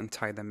parallels and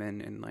tie them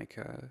in like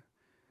a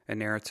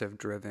narrative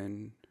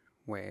driven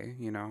way,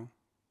 you know?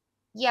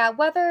 Yeah,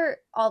 whether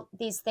all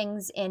these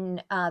things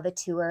in the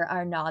tour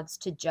are nods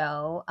to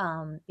Joe,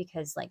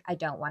 because like I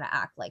don't want to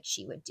act like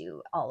she would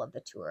do all of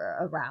the tour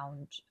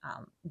around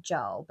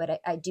Joe, but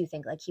I do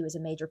think like he was a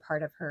major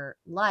part of her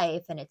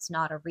life, and it's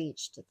not a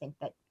reach to think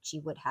that she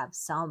would have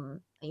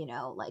some,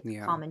 like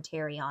Yeah.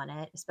 commentary on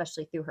it,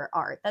 especially through her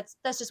art. That's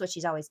just what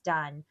she's always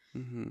done.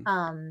 Mm-hmm.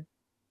 Um,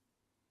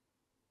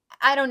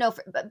 I don't know,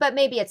 but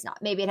maybe it's not.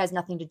 Maybe it has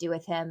nothing to do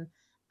with him.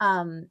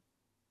 Um,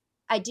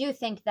 I do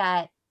think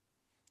that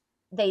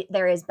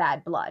there is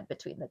bad blood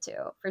between the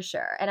two for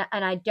sure, and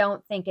I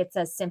don't think it's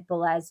as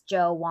simple as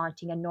Joe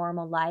wanting a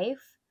normal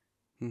life.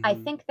 I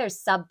Mm-hmm. think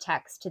there's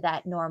subtext to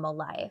that normal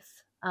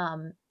life.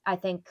 I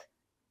think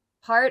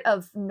part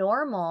of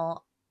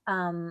normal,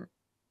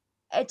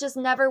 it just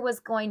never was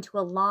going to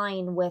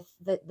align with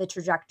the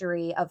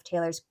trajectory of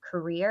Taylor's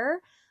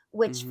career,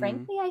 which Mm-hmm.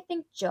 frankly I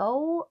think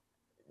Joe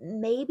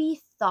maybe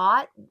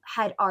thought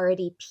had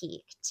already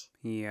peaked.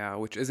 Yeah,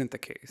 which isn't the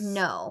case.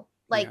 No,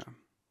 Yeah. like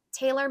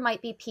Taylor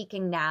might be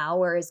peaking now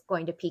or is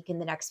going to peak in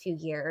the next few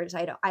years.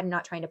 I'm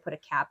not trying to put a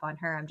cap on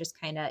her. I'm just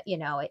kind of,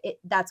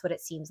 that's what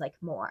it seems like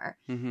more.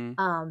 Mm-hmm.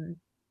 Um,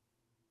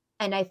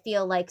 and I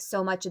feel like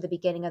so much of the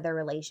beginning of their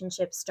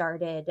relationship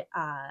started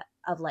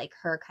of like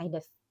her kind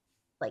of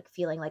like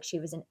feeling like she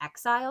was in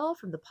exile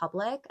from the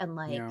public, and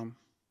like, Yeah.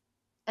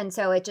 and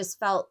so it just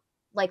felt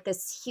like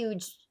this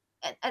huge,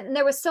 and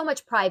there was so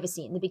much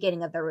privacy in the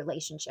beginning of their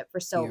relationship for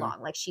so Yeah.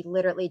 long. Like she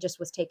literally just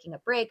was taking a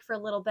break for a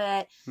little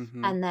bit,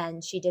 Mm-hmm. and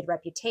then she did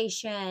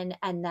Reputation,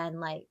 and then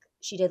like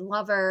she did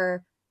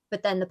Lover,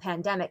 but then the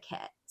pandemic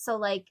hit. So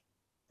like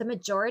the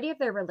majority of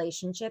their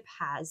relationship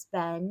has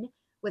been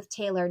with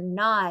Taylor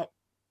not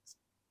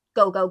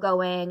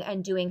going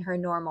and doing her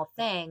normal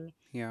thing.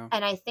 Yeah.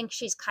 And I think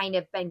she's kind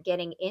of been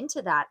getting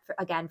into that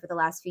again for the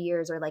last few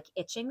years, or like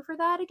itching for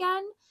that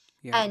again.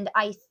 Yeah. And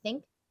I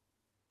think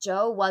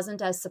Joe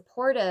wasn't as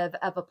supportive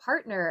of a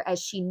partner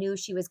as she knew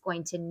she was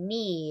going to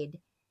need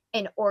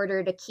in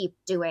order to keep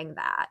doing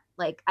that.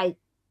 Like I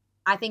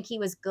think he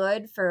was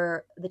good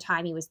for the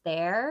time he was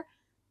there,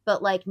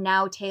 but like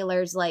now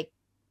Taylor's like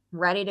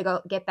ready to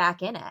go get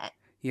back in it.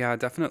 Yeah,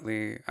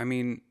 definitely. I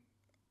mean,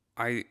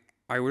 I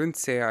I wouldn't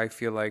say I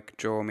feel like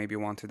Joe maybe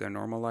wanted a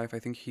normal life. I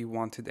think he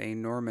wanted a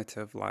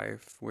normative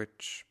life,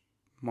 which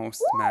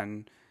most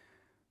men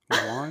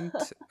want.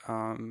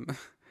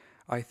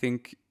 I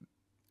think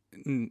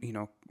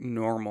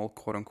normal,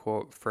 quote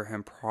unquote, for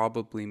him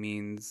probably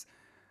means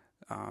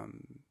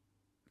um,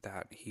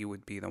 that he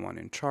would be the one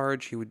in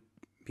charge. He would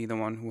be the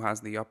one who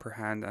has the upper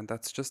hand, and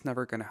that's just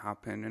never going to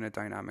happen in a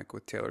dynamic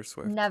with Taylor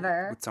Swift,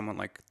 Never. with someone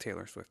like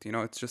Taylor Swift. You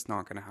know, it's just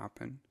not going to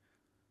happen.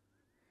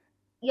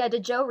 Yeah,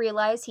 did Joe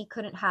realize he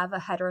couldn't have a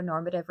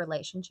heteronormative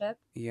relationship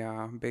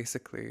Yeah,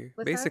 basically,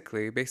 with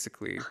her?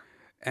 basically,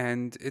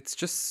 and it's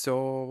just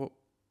so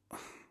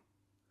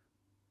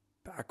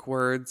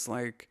backwards.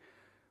 Like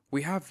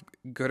we have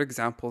good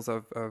examples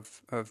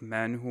of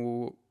men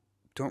who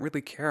don't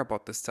really care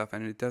about this stuff,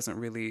 and it doesn't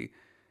really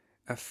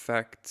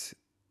affect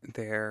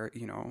their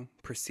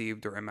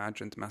perceived or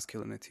imagined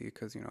masculinity,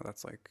 because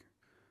that's like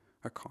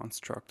a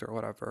construct or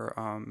whatever.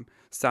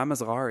 Sam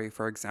Asghari,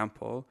 for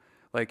example,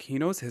 like he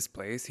knows his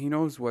place, he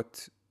knows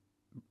what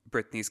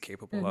Britney's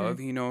capable Mm-hmm. of,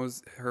 he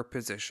knows her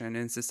position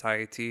in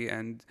society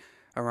and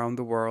around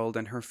the world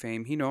and her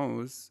fame. He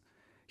knows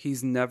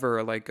he's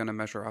never like gonna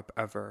measure up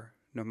ever,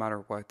 no matter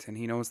what, and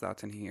he knows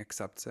that, and he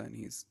accepts it, and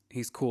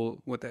he's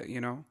cool with it.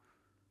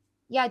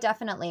 Yeah,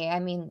 definitely. I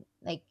mean,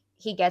 like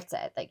he gets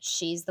it. Like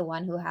she's the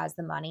one who has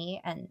the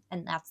money, and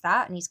that's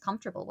that, and he's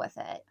comfortable with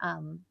it. I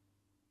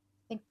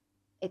think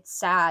it's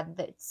sad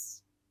that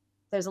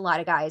there's a lot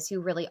of guys who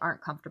really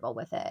aren't comfortable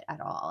with it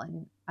at all,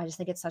 and I just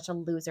think it's such a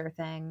loser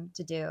thing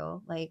to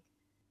do. Like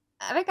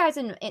I've had guys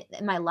in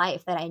my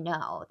life that I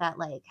know that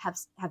like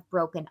have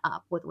broken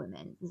up with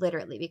women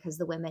literally because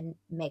the women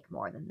make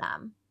more than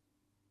them.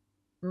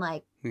 And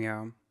like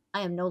Yeah.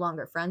 I am no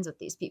longer friends with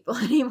these people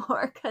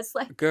anymore because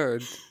like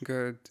Good,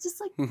 good.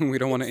 just like We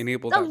don't want to it's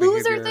enable a that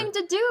loser thing behavior.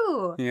 to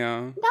do. Yeah,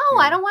 No,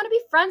 I yeah, don't want to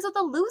be friends with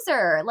a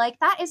loser. Like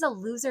that is a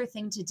loser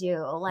thing to do.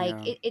 Like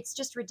yeah. it's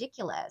just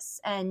ridiculous.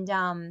 And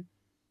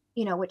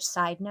which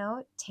side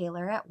note,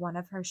 Taylor at one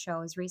of her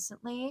shows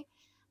recently,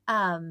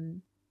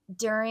 um,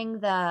 during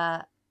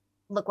the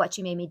Look What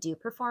You Made Me Do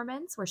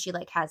performance, where she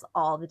like has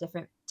all the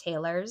different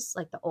Taylors,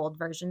 like the old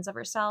versions of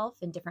herself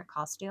in different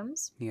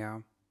costumes. Yeah.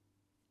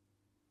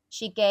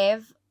 She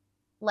gave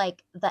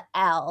like the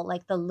L,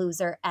 like the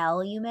loser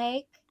L you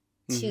make,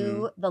 Mm-hmm.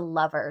 to the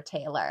lover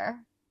Taylor.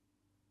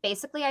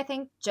 Basically, I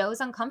think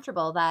Joe's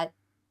uncomfortable that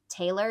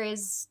Taylor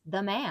is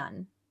the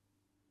man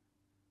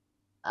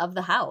of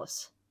the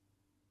house.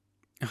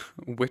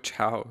 Which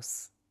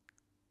house?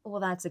 Well,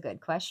 that's a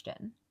good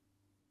question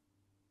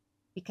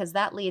because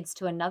that leads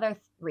to another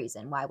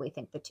reason why we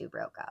think the two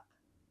broke up.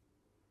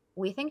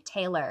 We think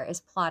Taylor is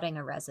plotting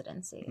a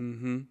residency.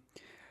 Mm-hmm.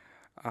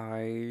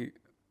 I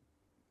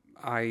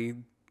I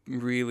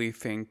really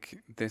think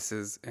this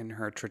is in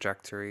her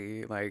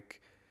trajectory,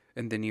 like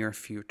in the near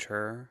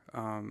future.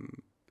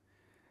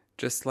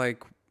 Just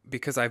like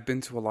because I've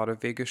been to a lot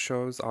of Vegas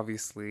shows,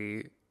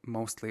 obviously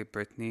mostly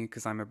Britney,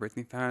 because I'm a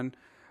Britney fan,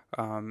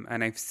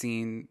 and I've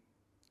seen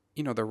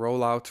the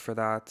rollout for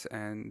that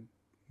and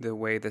the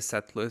way the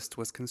set list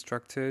was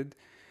constructed,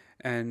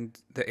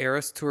 and the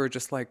Eras tour,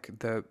 just like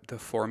the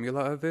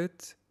formula of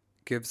it,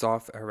 gives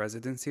off a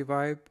residency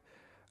vibe.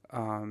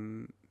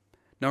 Um,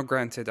 Now,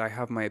 granted, I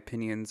have my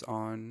opinions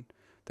on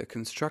the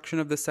construction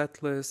of the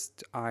set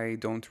list. I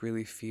don't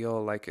really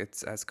feel like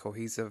it's as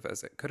cohesive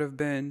as it could have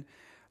been.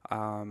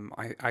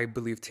 I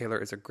believe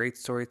Taylor is a great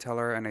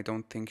storyteller, and I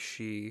don't think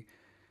she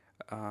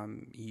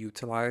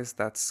utilized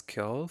that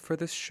skill for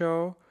this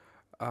show,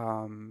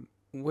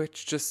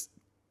 which just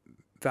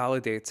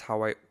validates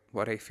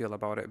what I feel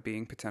about it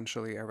being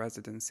potentially a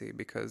residency,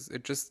 because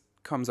it just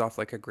comes off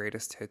like a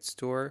greatest hits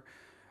tour,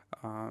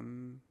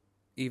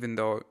 even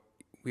though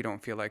we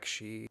don't feel like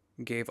she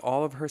gave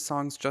all of her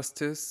songs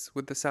justice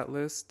with the set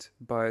list,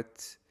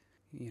 but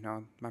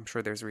I'm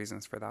sure there's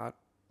reasons for that.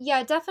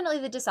 Yeah, definitely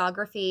the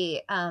discography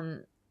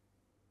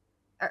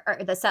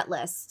or the set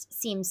list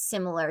seems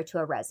similar to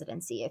a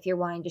residency if you're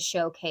wanting to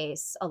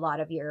showcase a lot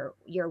of your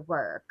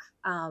work.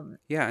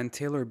 Yeah, and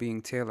Taylor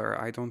being Taylor,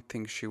 I don't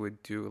think she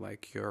would do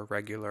like your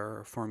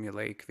regular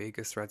formulaic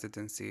Vegas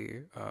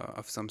residency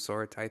of some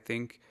sort. I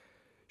think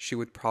she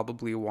would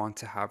probably want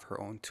to have her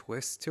own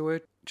twist to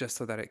it just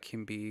so that it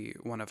can be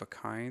one of a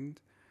kind.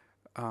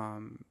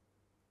 Um,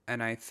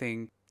 and I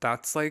think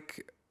that's like,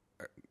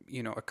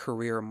 a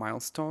career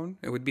milestone.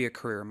 It would be a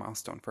career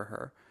milestone for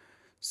her.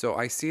 So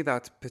I see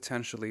that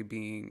potentially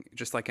being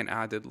just like an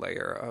added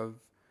layer of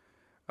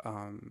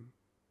um,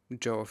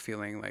 Joe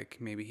feeling like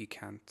maybe he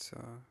can't,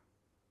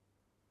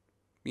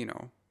 you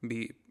know,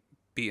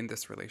 be in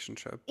this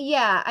relationship.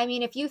 Yeah, I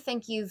mean, if you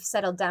think you've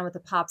settled down with a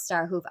pop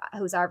star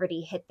who's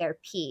already hit their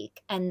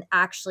peak, and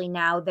actually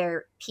now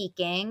they're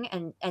peaking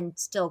and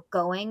still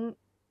going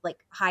like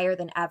higher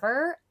than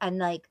ever, and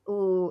like,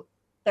 ooh,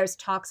 there's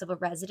talks of a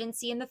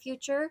residency in the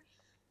future,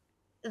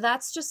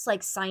 that's just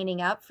like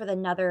signing up for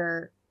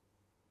another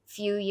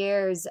few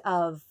years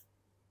of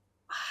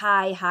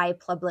high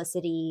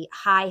publicity,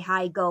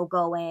 high go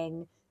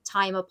going,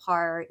 time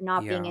apart,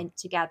 not being Yeah. in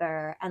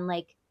together, and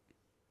like,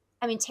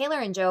 I mean, Taylor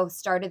and Joe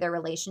started their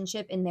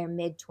relationship in their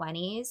mid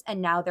 20s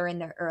and now they're in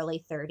their early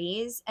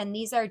 30s. And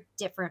these are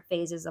different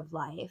phases of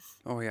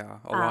life. Oh, yeah.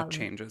 A lot Um,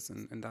 changes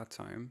in that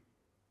time.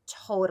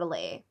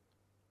 totally.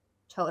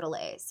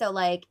 Totally. So,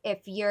 like,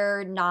 if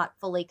you're not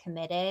fully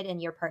committed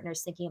and your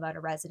partner's thinking about a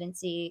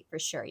residency, for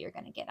sure you're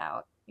going to get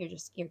out.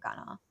 You're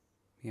gonna.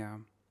 Yeah.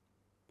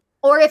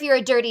 Or if you're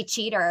a dirty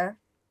cheater,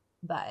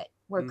 but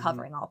we're Mm-hmm.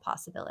 covering all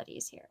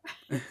possibilities here.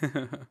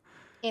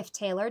 If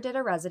Taylor did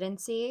a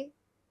residency,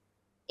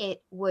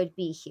 it would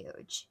be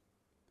huge.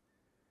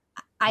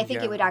 I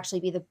think it would Yeah. actually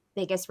be the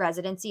biggest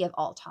residency of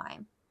all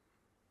time.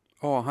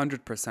 Oh,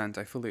 100%.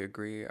 I fully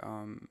agree.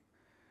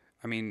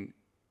 I mean,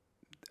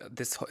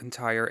 this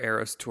entire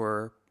Eras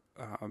tour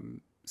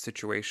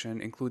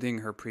situation, including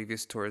her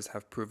previous tours,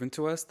 have proven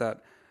to us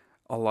that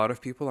a lot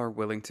of people are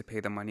willing to pay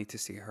the money to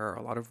see her.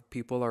 A lot of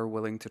people are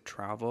willing to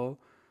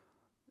travel,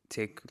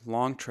 take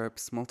long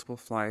trips, multiple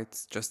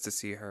flights just to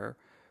see her.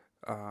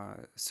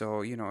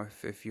 So,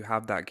 if you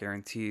have that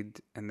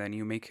guaranteed and then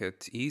you make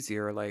it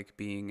easier, like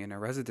being in a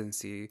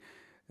residency,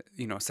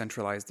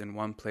 centralized in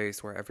one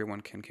place where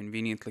everyone can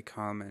conveniently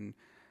come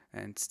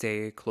and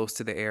stay close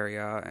to the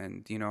area,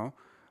 and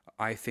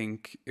I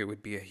think it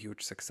would be a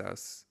huge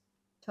success.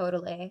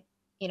 Totally.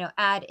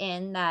 Add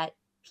in that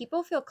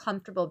people feel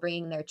comfortable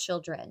bringing their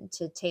children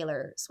to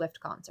Taylor Swift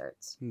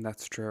concerts. And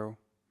that's true.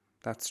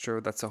 That's true.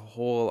 That's a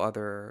whole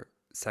other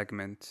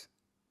segment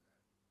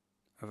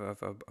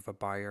of a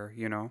buyer.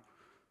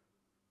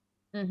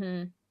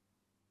 Hmm.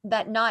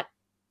 That not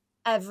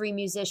every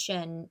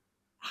musician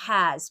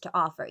has to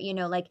offer.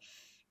 Like,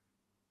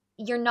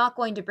 you're not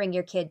going to bring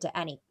your kid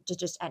to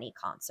just any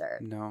concert,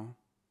 No.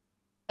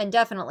 and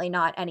definitely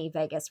not any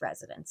Vegas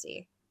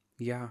residency.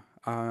 Yeah.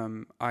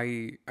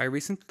 I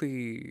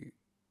recently,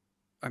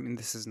 I mean,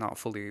 this is not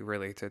fully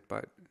related,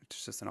 but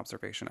it's just an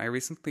observation. I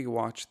recently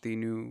watched the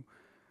new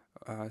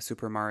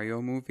Super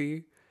Mario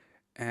movie,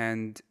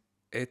 and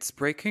it's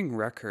breaking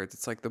records.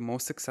 It's like the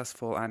most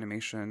successful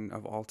animation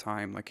of all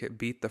time. Like it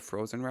beat the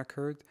Frozen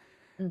record.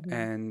 Hmm.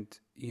 And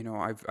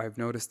I've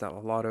noticed that a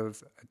lot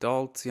of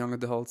adults, young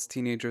adults,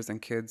 teenagers,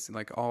 and kids,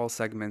 like all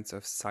segments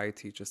of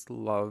society, just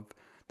love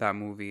that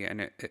movie, and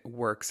it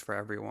works for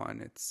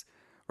everyone. It's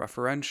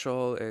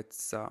referential,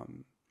 it's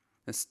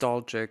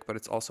nostalgic, but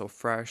it's also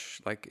fresh.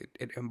 Like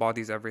it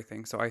embodies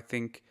everything. So I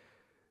think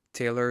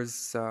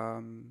Taylor's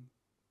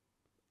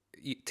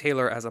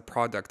Taylor as a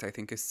product, I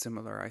think, is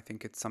similar. I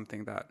think it's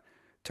something that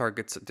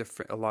targets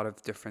a lot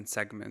of different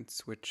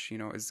segments, which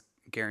is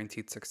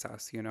guaranteed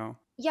success.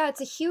 Yeah,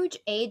 it's a huge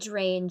age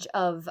range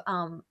of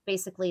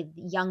basically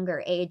the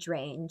younger age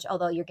range,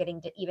 although you're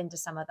getting to even to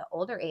some of the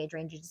older age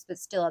ranges, but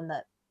still in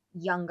the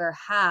younger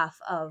half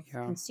of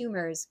Yeah.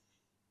 consumers.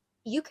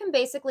 You can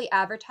basically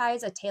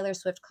advertise a Taylor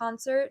Swift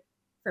concert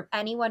from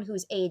anyone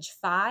who's age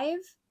 5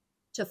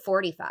 to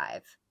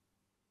 45.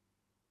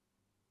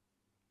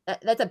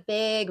 That's a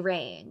big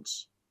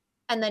range.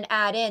 And then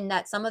add in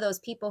that some of those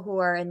people who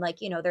are in, like,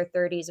 their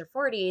 30s or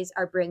 40s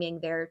are bringing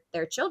their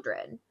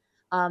children.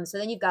 So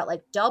then you've got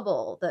like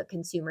double the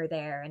consumer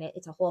there, and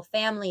it's a whole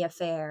family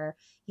affair,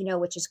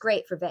 which is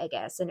great for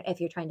Vegas. And if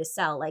you're trying to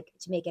sell, like,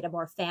 to make it a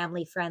more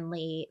family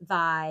friendly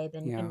vibe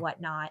and Yeah.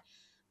 whatnot,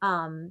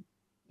 um,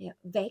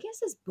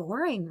 Vegas is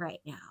boring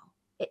right now.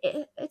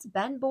 It's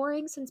been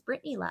boring since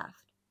Britney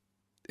left.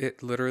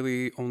 It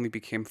literally only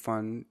became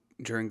fun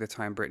during the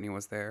time Britney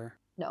was there.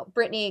 No,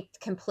 Britney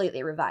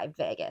completely revived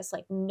Vegas.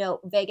 Like, no,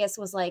 Vegas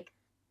was like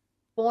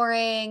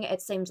boring.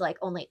 It seemed like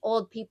only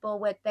old people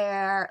went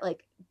there.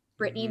 Like,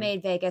 Britney Hmm.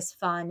 made Vegas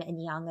fun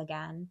and young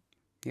again.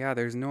 Yeah,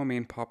 there's no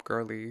main pop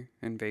girly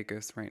in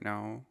Vegas right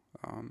now,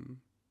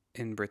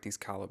 in Britney's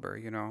caliber.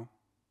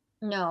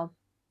 No,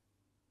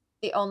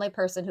 the only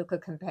person who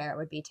could compare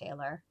would be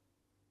Taylor.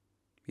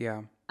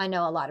 Yeah. I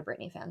know a lot of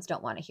Britney fans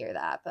don't want to hear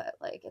that, but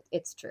like,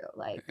 it's true.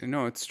 Like,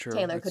 No, it's true.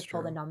 Taylor It's could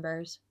pull the true.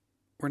 numbers.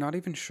 We're not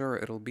even sure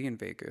it'll be in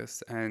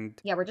Vegas. And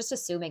Yeah, we're just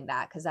assuming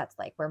that because that's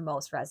like where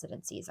most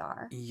residencies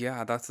are.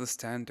 yeah, that's the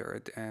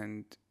standard.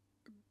 And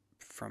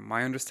from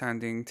my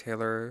understanding,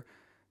 Taylor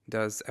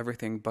does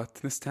everything but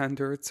the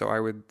standard. So I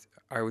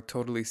would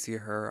totally see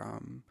her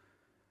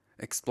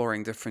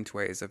exploring different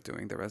ways of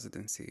doing the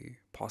residency,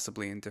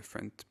 possibly in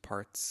different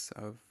parts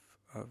of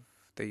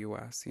the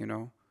US, you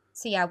know?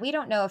 So yeah, we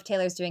don't know if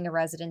Taylor's doing a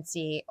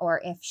residency or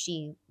if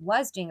she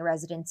was doing a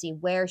residency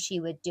where she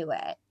would do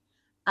it.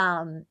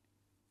 Um,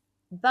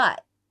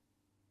 but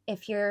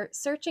if you're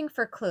searching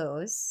for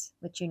clues,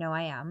 which you know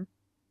I am,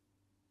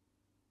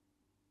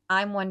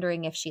 I'm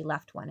wondering if she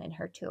left one in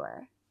her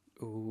tour.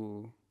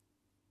 Ooh.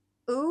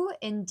 Ooh,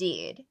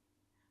 indeed.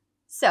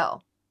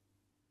 So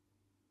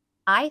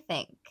I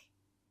think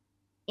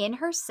in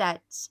her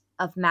set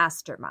of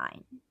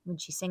Mastermind, when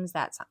she sings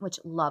that song, which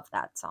love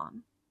that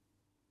song,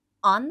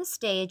 on the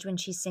stage when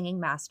she's singing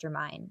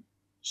Mastermind,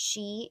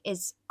 she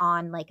is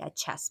on like a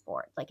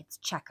chessboard, like it's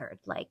checkered,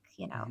 like,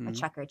 a Mm-hmm.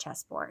 checker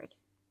chessboard.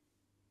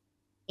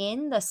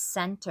 In the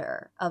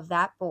center of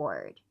that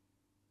board,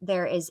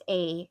 there is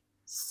a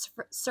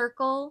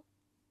circle,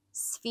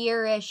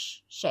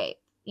 spherish shape.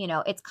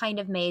 It's kind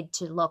of made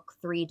to look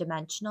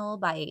three-dimensional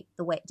by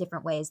the way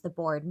different ways the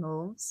board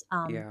moves.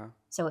 Yeah.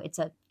 So it's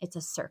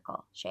a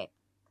circle shape.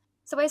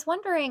 So I was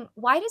wondering,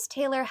 why does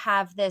Taylor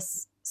have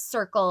this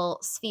circle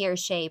sphere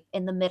shape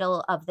in the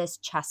middle of this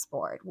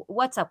chessboard?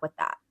 What's up with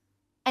that?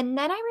 And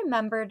then I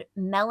remembered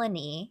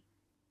Melanie,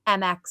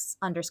 MX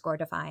underscore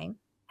defying,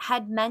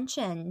 had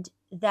mentioned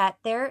that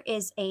there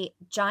is a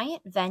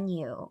giant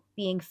venue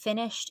being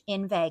finished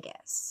in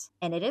Vegas,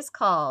 and it is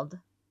called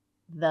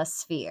the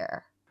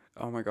Sphere.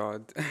 Oh my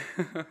God.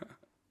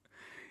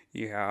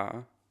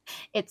 Yeah.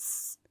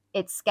 It's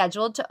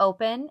scheduled to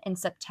open in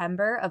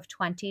September of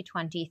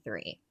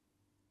 2023.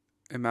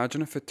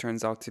 Imagine if it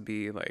turns out to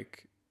be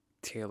like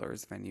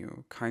Taylor's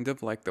venue, kind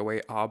of like the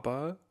way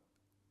ABBA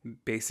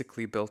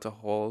basically built a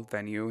whole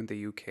venue in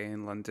the UK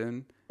in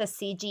London. The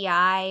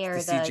CGI The or the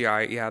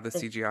CGI, yeah, the the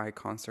CGI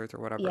concert or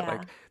whatever. yeah.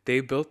 Like they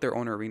built their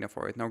own arena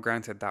for it. Now,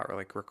 granted, that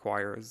like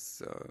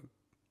requires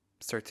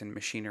certain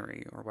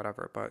machinery or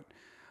whatever, but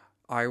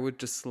I would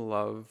just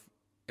love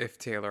if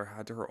Taylor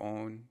had her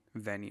own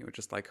venue,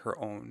 just like her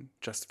own,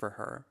 just for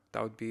her.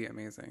 That would be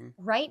amazing.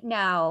 Right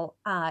now,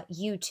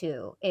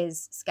 U2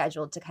 is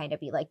scheduled to kind of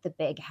be like the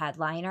big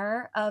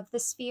headliner of the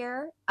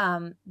Sphere.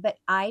 But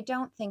I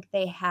don't think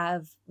they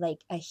have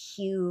like a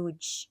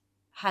huge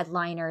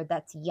headliner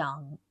that's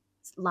young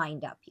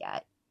lined up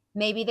yet.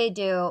 Maybe they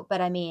do,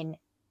 but I mean,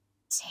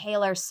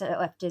 Taylor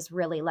Swift is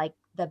really like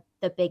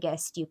the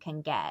biggest you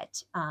can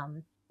get.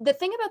 The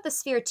thing about the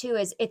Sphere too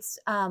is it's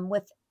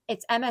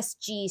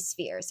MSG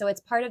Sphere, so it's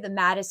part of the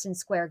Madison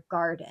Square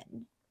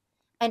Garden.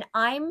 And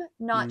I'm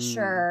not Mm,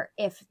 sure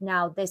if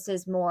now this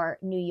is more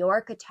New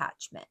York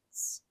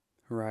attachments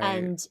right.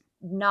 and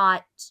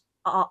not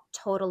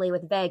totally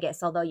with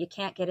Vegas, although you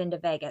can't get into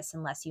Vegas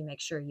unless you make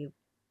sure you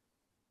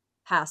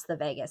pass the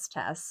Vegas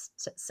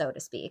test, so to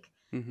speak.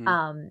 Mm-hmm.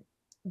 Um,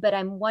 but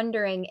I'm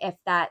wondering if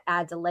that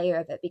adds a layer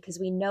of it because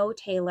we know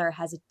Taylor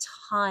has a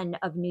ton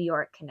of New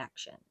York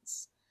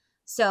connections.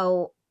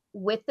 So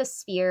with the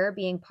Sphere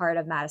being part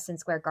of Madison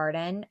Square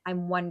Garden,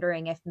 I'm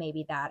wondering if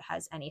maybe that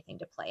has anything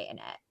to play in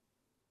it.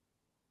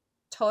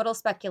 Total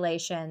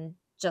speculation,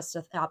 just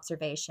an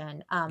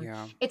observation.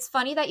 Yeah. It's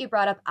funny that you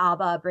brought up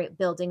ABBA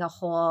building a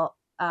whole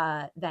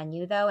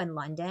venue though in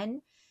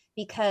London,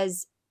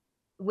 because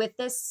with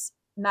this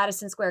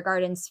Madison Square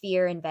Garden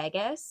Sphere in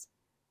Vegas,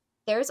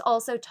 there's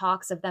also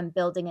talks of them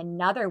building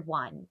another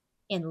one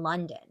in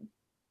London.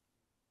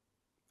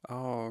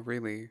 Oh,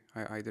 really?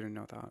 I didn't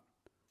know that.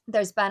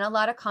 There's been a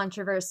lot of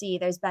controversy.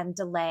 There's been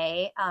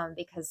delay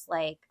because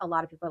like a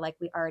lot of people are like,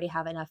 we already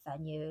have enough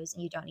venues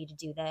and you don't need to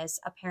do this.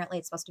 Apparently,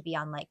 it's supposed to be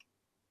on like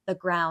the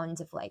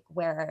grounds of like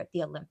where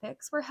the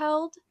Olympics were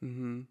held,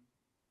 Mm-hmm.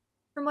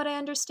 from what I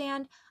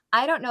understand.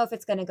 I don't know if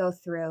it's going to go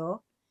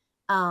through,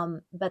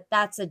 but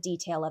that's a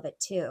detail of it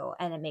too,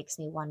 and it makes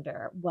me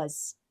wonder: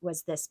 was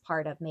this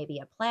part of maybe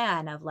a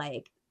plan of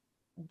like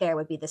there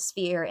would be the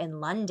Sphere in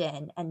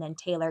London, and then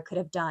Taylor could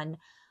have done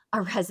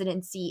a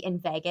residency in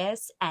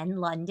Vegas and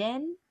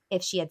London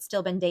if she had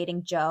still been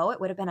dating Joe? It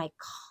would have been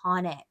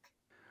iconic.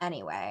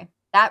 Anyway,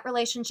 that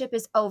relationship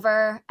is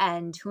over,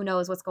 and who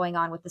knows what's going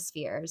on with the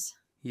Spheres.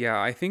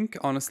 Yeah, I think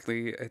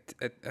honestly,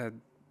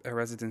 a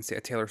residency, a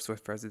Taylor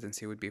Swift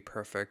residency would be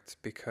perfect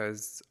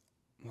because,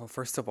 well,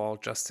 first of all,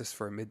 Justice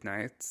for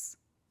Midnights.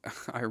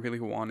 I really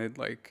wanted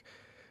like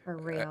For a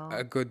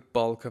real. good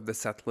bulk of the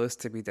set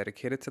list to be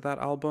dedicated to that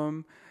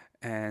album.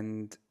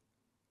 And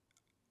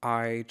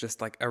I just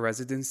like a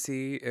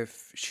residency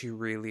if she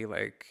really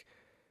like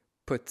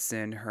puts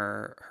in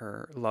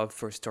her love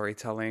for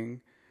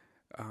storytelling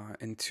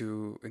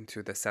into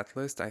the set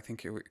list. I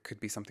think could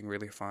be something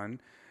really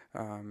fun.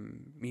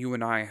 You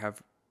and I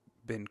have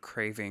been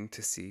craving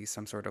to see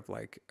some sort of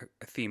like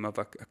a theme of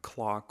a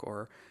clock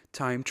or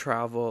time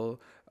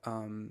travel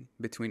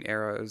between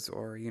eras,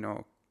 or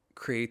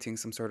creating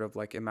some sort of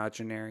like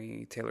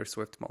imaginary Taylor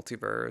Swift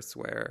multiverse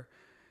where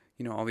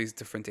all these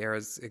different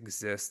eras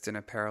exist in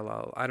a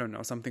parallel. I don't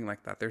know, something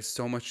like that. There's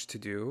so much to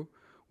do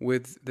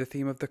with the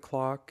theme of the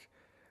clock,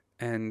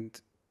 and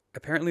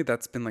apparently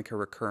that's been like a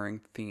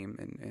recurring theme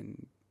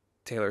in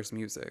Taylor's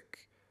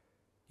music.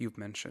 You've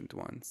mentioned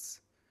once.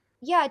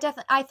 Yeah,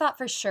 definitely. I thought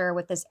for sure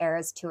with this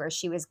Eras tour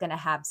she was going to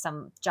have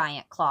some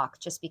giant clock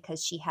just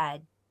because she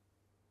had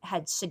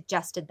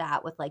suggested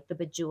that with like the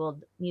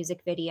Bejeweled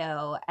music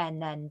video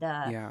and then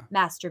the Yeah.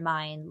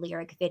 Mastermind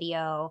lyric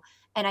video.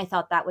 And I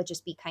thought that would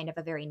just be kind of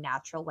a very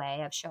natural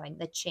way of showing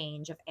the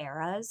change of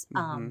eras.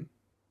 Mm-hmm.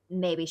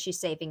 Maybe she's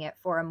saving it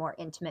for a more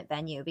intimate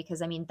venue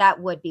because I mean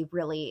that would be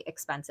really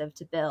expensive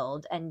to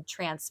build and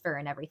transfer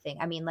and everything.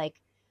 I mean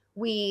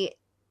we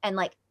and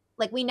like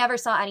we never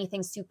saw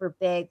anything super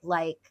big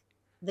like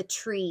the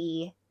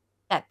tree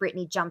that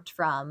Britney jumped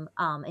from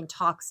in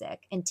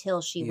Toxic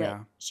until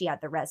Yeah. she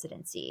had the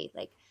residency.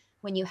 Like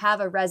when you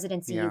have a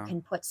residency, you Yeah.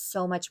 can put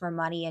so much more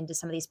money into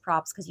some of these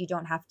props because you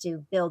don't have to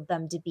build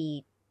them to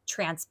be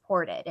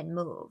transported and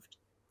moved.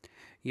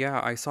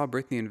 Yeah, I saw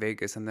Britney in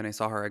Vegas and then I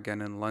saw her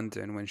again in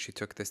London when she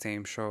took the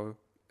same show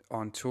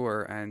on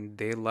tour, and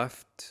they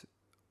left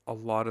a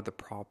lot of the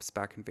props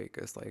back in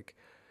Vegas. Like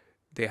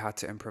they had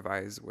to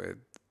improvise with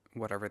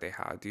whatever they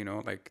had,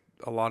 like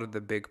a lot of the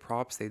big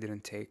props they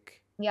didn't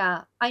take.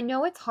 Yeah, I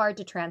know it's hard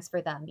to transfer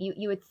them.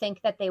 You would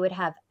think that they would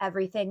have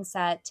everything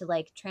set to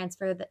like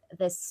transfer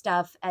this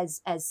stuff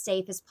as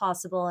safe as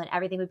possible and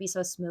everything would be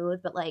so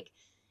smooth, but like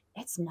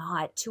it's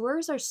not.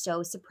 Tours are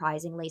so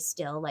surprisingly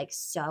still like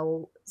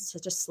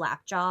such a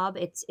slap job.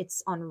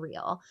 It's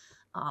unreal.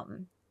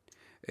 Um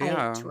I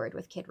Yeah. toured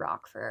with Kid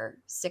Rock for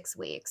 6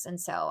 weeks, and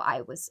so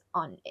I was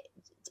on.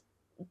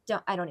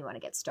 I don't even want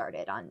to get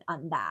started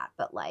on that,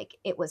 but like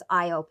it was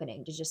eye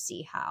opening to just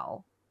see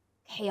how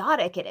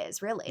chaotic it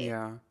is, really.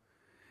 Yeah.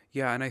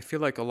 Yeah, and I feel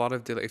like a lot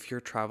of delay, if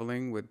you're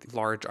traveling with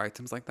large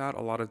items like that,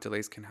 a lot of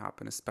delays can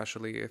happen,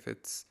 especially if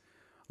it's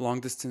long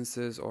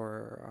distances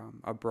or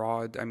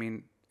abroad. I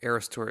mean,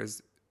 Eras Tour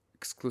is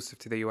exclusive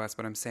to the US,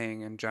 but I'm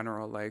saying in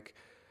general, like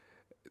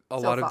a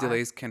So lot of far,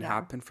 delays can yeah.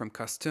 happen from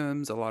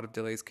customs. A lot of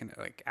delays can,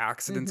 like,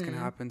 accidents can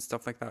Mm-hmm. happen,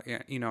 stuff like that.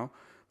 Yeah,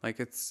 like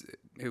it's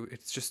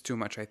just too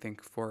much, I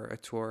think, for a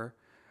tour.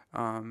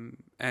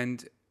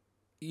 And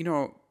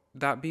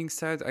that being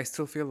said, I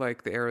still feel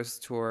like the Eras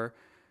Tour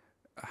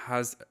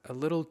has a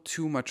little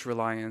too much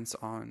reliance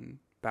on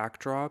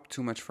backdrop,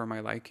 too much for my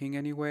liking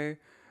anyway.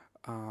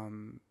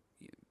 Um,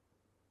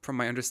 from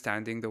my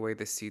understanding, the way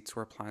the seats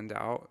were planned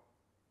out,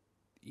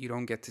 you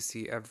don't get to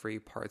see every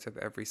part of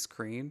every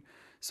screen.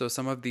 So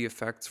some of the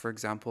effects, for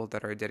example,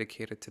 that are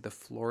dedicated to the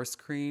floor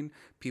screen,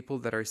 people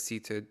that are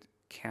seated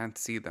can't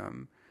see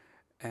them.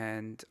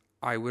 And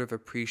I would have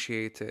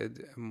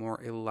appreciated a more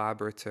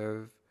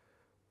elaborative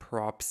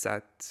prop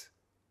set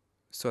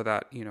so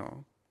that,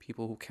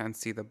 people who can't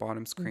see the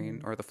bottom screen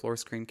Mm-hmm. or the floor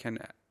screen can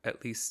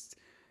at least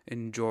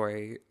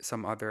enjoy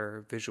some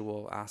other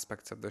visual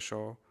aspects of the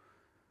show,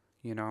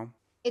 you know?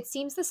 It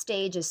seems the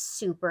stage is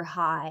super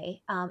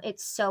high.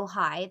 It's so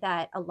high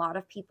that a lot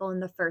of people in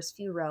the first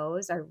few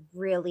rows are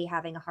really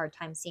having a hard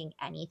time seeing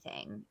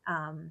anything.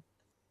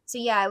 So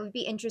yeah, it would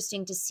be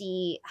interesting to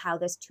see how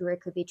this tour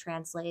could be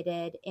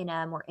translated in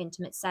a more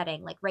intimate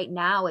setting. Like right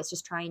now, it's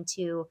just trying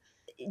to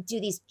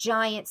do these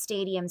giant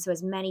stadiums so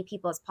as many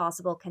people as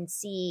possible can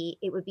see.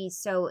 It would be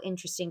so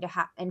interesting to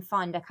have and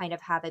fun to kind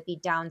of have it be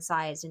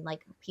downsized and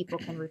like people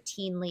can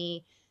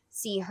routinely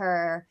see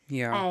her.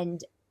 Yeah.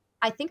 And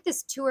I think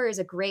this tour is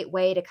a great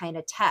way to kind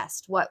of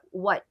test what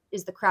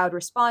is the crowd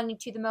responding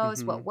to the most,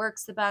 Mm-hmm. what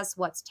works the best,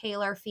 what's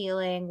Taylor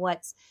feeling,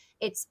 what's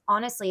it's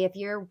honestly, if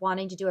you're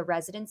wanting to do a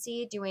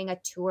residency, doing a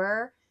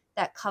tour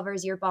that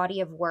covers your body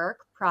of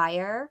work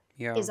prior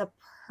Yeah. is a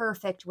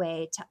perfect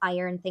way to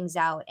iron things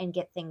out and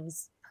get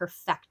things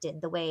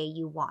perfected the way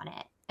you want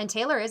it. And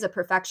Taylor is a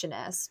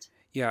perfectionist.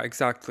 Yeah,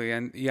 exactly.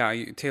 And yeah,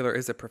 Taylor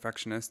is a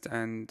perfectionist,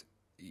 and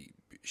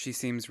she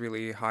seems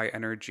really high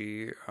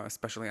energy,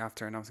 especially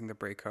after announcing the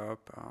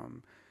breakup.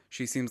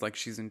 She seems like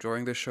she's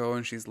enjoying the show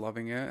and she's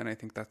loving it, and I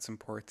think that's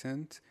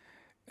important.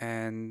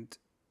 And,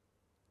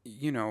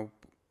 you know,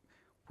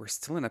 we're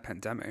still in a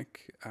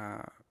pandemic,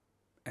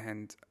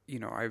 and,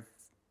 I've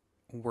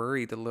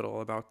worried a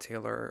little about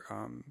Taylor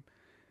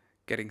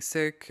getting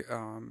sick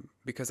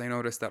because I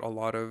noticed that a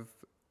lot of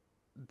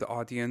the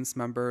audience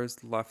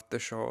members left the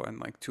show, and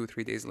like 2 or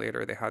 3 days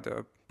later they had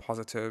a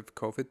positive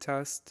COVID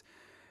test,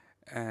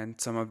 and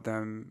some of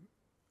them,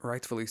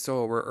 rightfully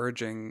so, were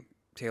urging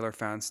Taylor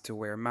fans to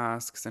wear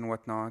masks and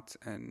whatnot,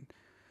 and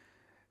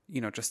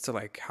just to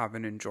like have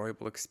an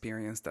enjoyable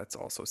experience that's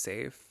also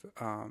safe.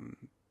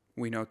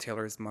 We know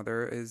Taylor's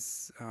mother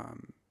is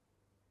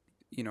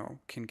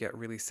can get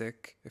really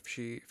sick if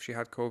she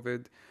had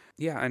COVID.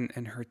 Yeah,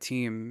 and her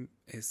team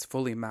is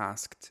fully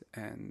masked,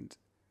 and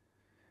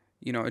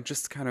it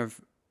just kind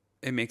of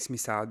it makes me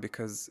sad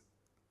because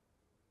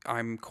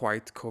I'm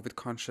quite COVID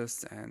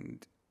conscious,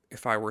 and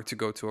if I were to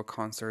go to a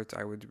concert,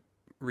 I would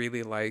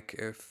really like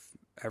if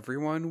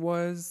everyone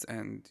was,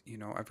 and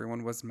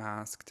everyone was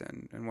masked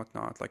and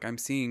whatnot. Like I'm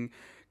seeing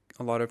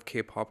a lot of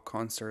K-pop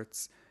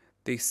concerts,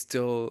 they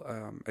still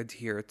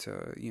adhere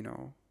to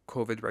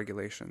COVID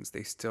regulations.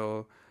 They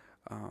still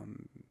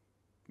um,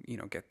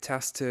 get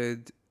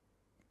tested.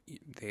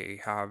 They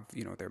have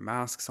their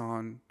masks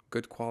on,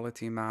 good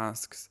quality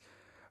masks.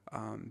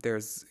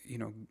 There's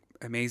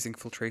amazing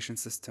filtration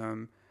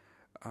system.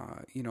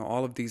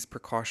 All of these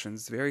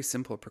precautions, very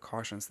simple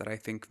precautions that I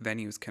think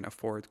venues can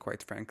afford,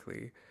 quite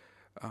frankly,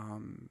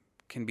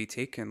 can be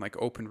taken, like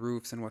open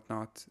roofs and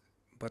whatnot.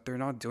 But they're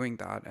not doing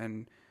that.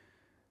 And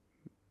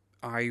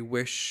I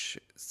wish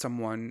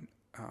someone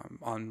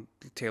on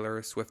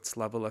Taylor Swift's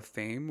level of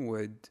fame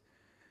would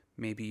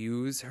maybe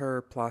use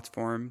her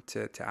platform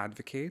to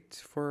advocate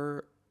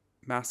for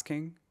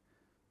masking,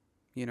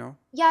 you know?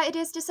 Yeah, it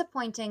is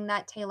disappointing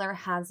that Taylor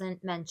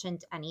hasn't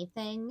mentioned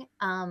anything.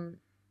 In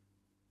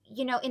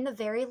the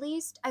very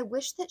least, I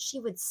wish that she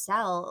would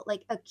sell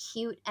like a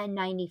cute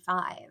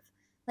N95.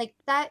 Like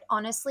that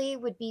honestly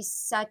would be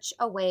such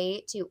a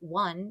way to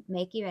one,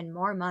 make even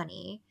more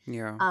money,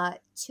 Yeah,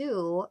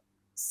 two,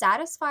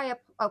 satisfy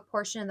a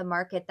portion of the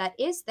market that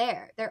is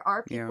there. There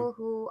are yeah, people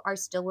who are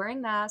still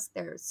wearing masks.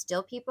 There's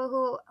still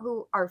people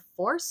who are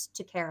forced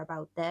to care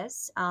about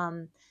this.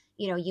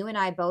 You and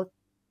I both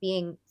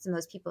being some of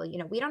those people,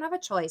 we don't have a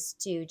choice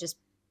to just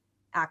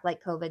act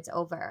like COVID's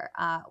over.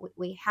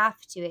 We have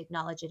to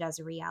acknowledge it as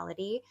a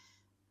reality.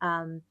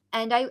 And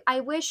I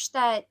wish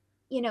that,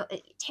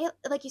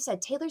 like you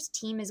said, Taylor's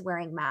team is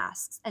wearing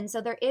masks. And so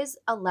there is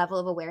a level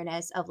of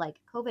awareness of like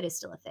COVID is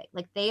still a thing.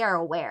 Like they are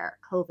aware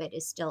COVID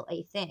is still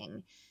a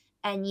thing.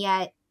 And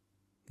yet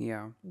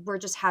yeah, we're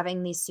just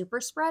having these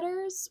super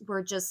spreaders.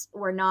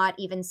 We're not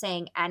even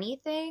saying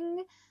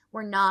anything.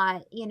 We're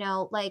not,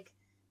 like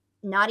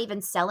not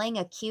even selling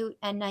a cute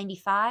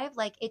N95.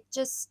 Like it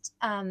just,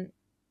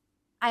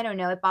 I don't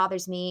know, it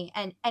bothers me.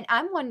 And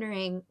I'm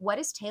wondering what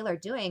is Taylor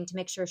doing to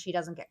make sure she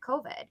doesn't get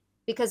COVID?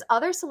 Because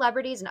other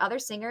celebrities and other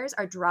singers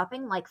are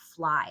dropping like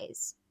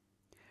flies.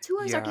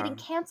 Tours are yeah, getting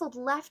canceled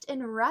left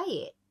and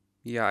right.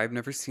 yeah. I've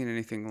never seen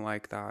anything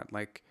like that.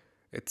 Like,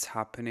 it's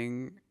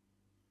happening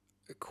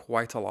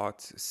quite a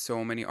lot.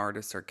 So many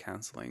artists are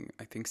canceling.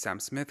 I think Sam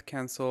Smith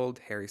canceled,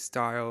 Harry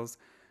Styles,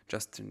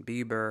 Justin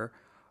Bieber,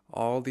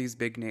 all these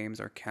big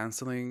names are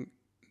canceling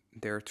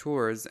their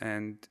tours,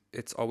 and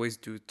it's always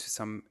due to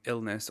some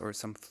illness or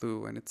some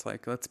flu. And it's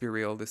like, let's be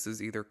real, this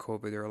is either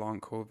COVID or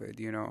long COVID,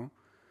 you know?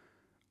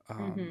 Mhm.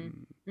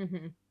 Um,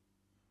 Mhm.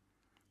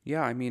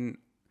 yeah, I mean,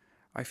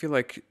 I feel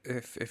like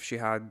if she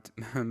had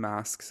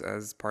masks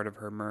as part of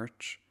her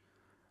merch,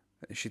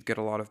 she'd get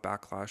a lot of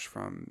backlash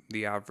from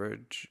the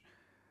average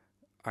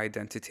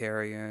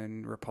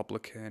identitarian,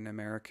 Republican,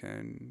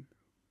 American,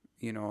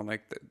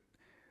 like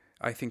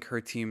I think her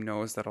team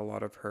knows that a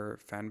lot of her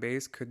fan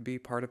base could be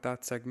part of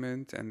that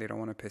segment and they don't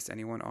want to piss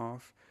anyone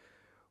off,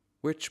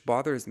 which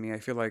bothers me. I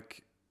feel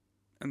like,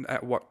 and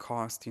at what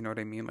cost, you know what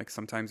I mean? Like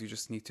sometimes you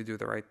just need to do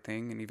the right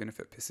thing, and even if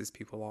it pisses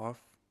people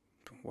off,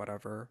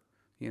 whatever,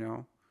 you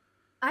know?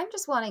 I'm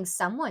just wanting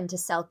someone to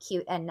sell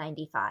cute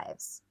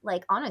N95s.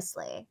 Like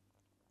honestly.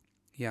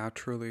 Yeah,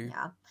 truly.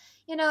 Yeah.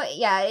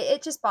 Yeah,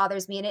 it just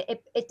bothers me. And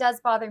it does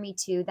bother me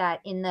too that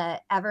in the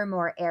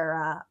Evermore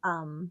era,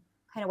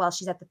 kind of while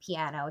she's at the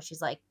piano,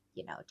 she's like,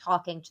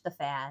 talking to the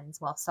fans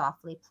while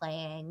softly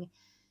playing.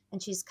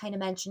 And she's kind of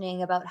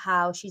mentioning about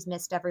how she's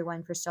missed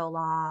everyone for so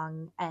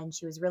long. And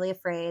she was really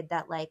afraid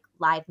that like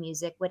live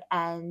music would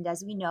end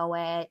as we know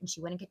it and she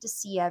wouldn't get to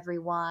see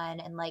everyone.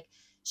 And like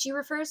she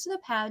refers to the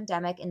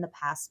pandemic in the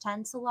past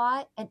tense a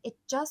lot. And it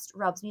just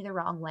rubs me the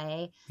wrong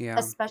way, Yeah,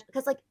 especially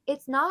because like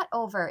it's not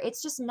over,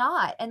 it's just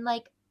not. And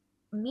like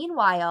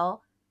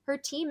meanwhile her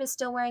team is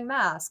still wearing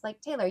masks. Like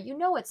Taylor,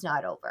 it's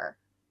not over.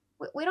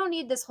 We don't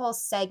need this whole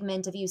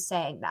segment of you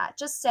saying that.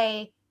 Just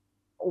say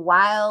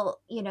while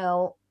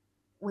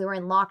we were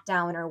in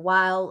lockdown, or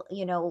while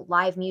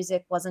live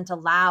music wasn't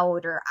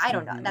allowed, or I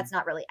don't know, mm-hmm. that's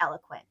not really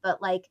eloquent,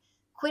 but like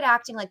quit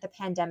acting like the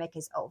pandemic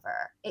is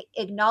over.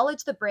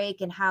 Acknowledge the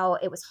break and how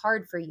it was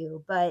hard for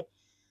you, but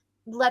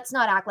let's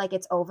not act like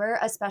it's over,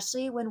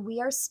 especially when we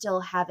are still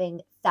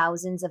having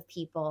thousands of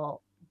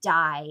people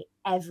die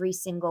every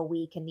single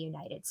week in the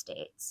United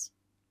States.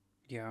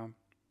 Yeah,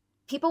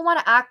 People want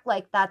to act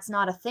like that's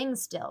not a thing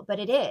still, but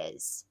it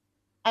is.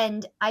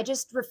 And I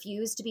just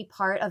refuse to be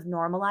part of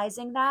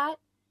normalizing that.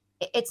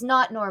 It's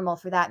not normal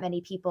for that many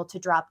people to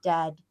drop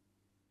dead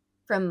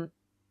from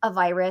a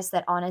virus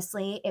that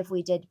honestly, if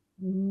we did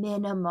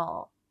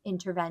minimal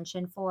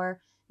intervention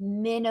for,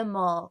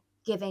 minimal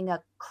giving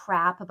a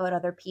crap about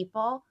other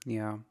people,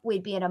 yeah,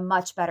 we'd be in a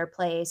much better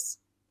place.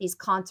 These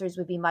concerts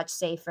would be much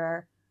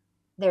safer.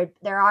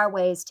 There are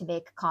ways to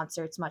make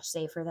concerts much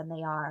safer than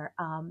they are,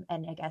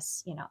 and I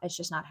guess it's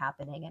just not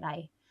happening. And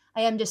I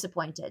am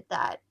disappointed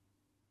that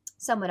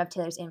someone of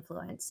Taylor's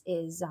influence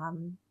is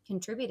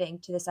contributing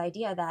to this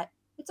idea that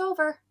it's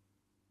over.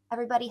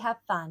 Everybody have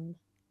fun,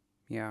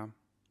 yeah.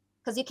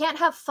 because you can't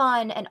have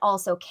fun and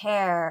also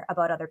care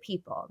about other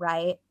people,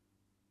 right?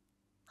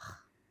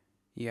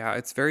 Yeah,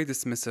 it's very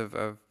dismissive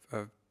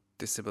of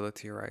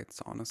disability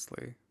rights,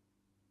 honestly.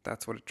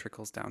 That's what it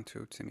trickles down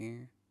to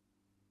me.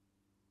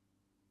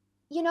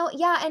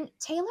 Yeah, and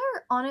Taylor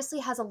honestly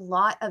has a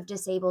lot of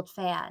disabled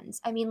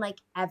fans. I mean, like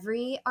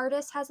every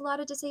artist has a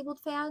lot of disabled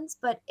fans,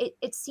 but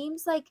it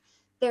seems like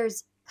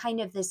there's kind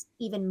of this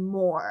even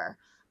more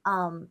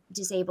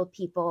disabled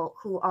people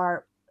who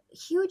are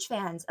huge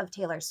fans of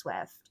Taylor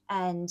Swift.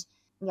 And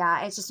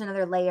Yeah, it's just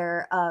another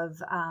layer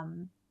of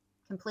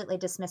completely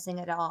dismissing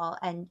it all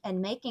and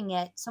making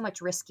it so much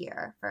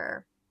riskier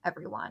for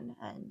everyone.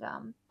 And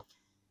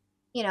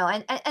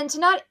and to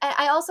not,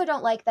 I also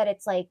don't like that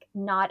it's like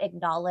not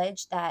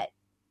acknowledged that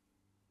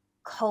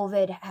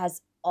COVID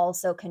has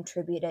also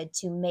contributed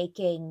to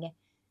making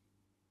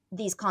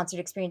these concert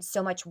experience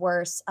so much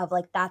worse. Of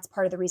like, that's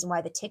part of the reason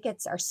why the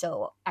tickets are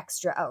so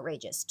extra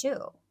outrageous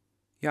too.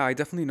 Yeah, I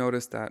definitely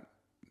noticed that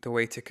the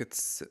way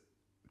tickets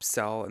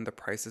sell and the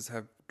prices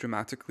have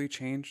dramatically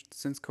changed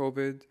since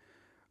COVID.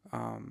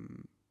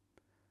 Um,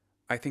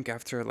 I think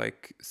after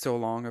like so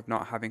long of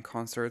not having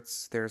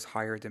concerts, there's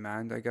higher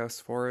demand, I guess,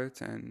 for it.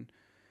 And,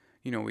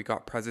 we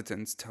got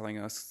presidents telling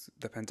us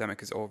the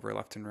pandemic is over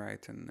left and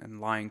right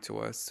and lying to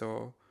us.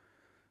 So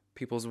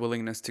people's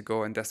willingness to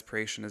go and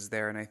desperation is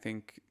there. And I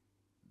think,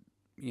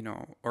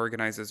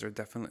 organizers are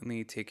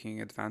definitely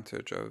taking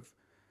advantage of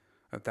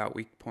that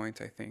weak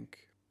point, I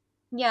think.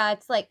 Yeah,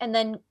 it's like, and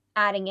then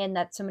adding in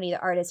that so many of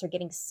the artists are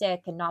getting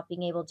sick and not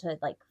being able to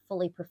like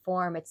fully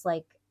perform, it's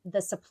like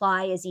the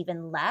supply is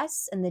even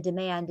less and the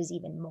demand is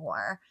even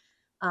more.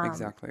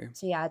 Exactly.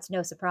 So yeah, it's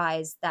no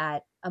surprise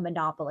that a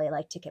monopoly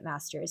like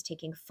Ticketmaster is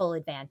taking full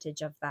advantage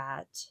of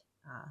that.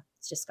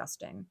 It's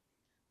disgusting.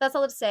 That's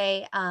all to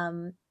say.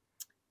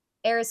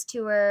 Eras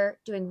tour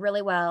doing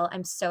really well.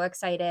 I'm so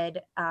excited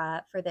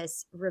for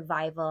this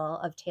revival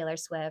of Taylor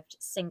Swift,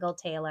 Single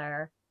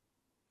Taylor.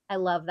 I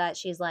love that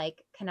she's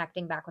like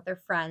connecting back with her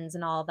friends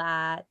and all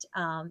that.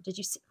 Did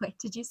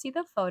you see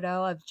the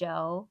photo of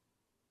Joe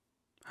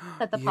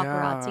that the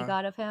paparazzi Yeah.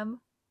 got of him?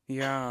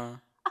 Yeah.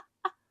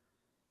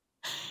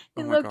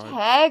 He Oh my looked God. He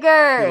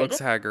haggard. looks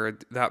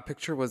haggard. That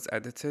picture was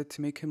edited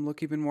to make him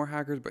look even more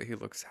haggard, but he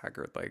looks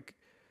haggard. Like,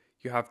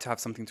 you have to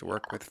have something to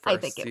work Yeah, with I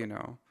think first, it you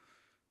know?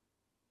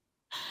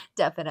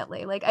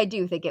 definitely. Like, I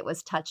do think it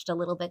was touched a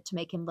little bit to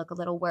make him look a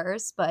little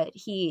worse, but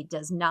he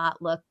does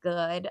not look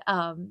good.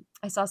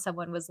 I saw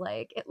someone was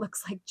like, it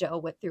looks like Joe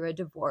went through a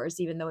divorce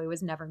even though he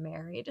was never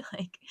married.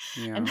 Like,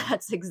 and Yeah.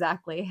 that's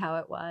exactly how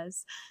it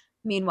was.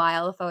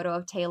 Meanwhile, a photo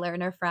of Taylor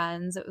and her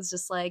friends, it was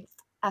just like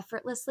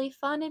effortlessly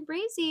fun and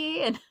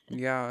breezy. And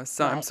Yeah.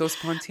 So I'm but so uh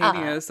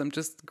spontaneous. I'm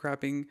just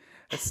grabbing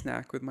a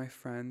snack with my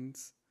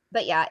friends.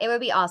 but yeah, it would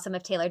be awesome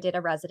if Taylor did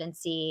a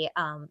residency.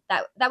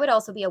 That would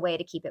also be a way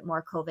to keep it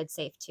more COVID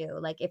safe too.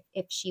 Like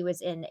if she was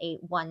in a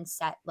one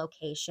set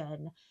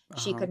location,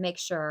 she Uh-huh. could make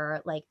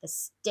sure like the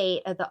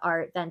state of the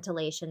art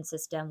ventilation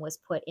system was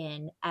put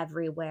in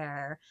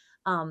everywhere.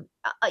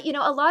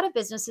 A lot of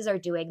businesses are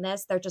doing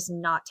this. They're just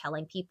not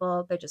telling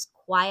people. They're just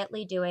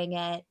quietly doing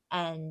it,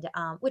 and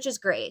which is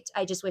great.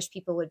 I just wish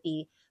people would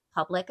be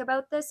public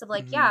about this. Of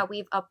like, Mm-hmm. yeah,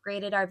 we've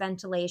upgraded our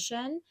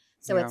ventilation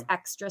so Yeah. it's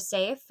extra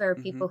safe for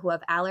Mm-hmm. people who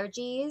have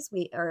allergies,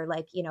 we or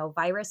like,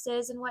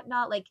 viruses and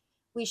whatnot. Like,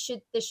 this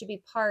should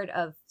be part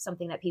of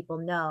something that people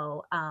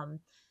know.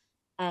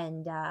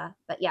 And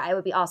But yeah, it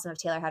would be awesome if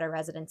Taylor had a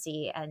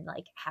residency and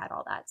like had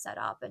all that set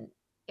up, and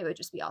it would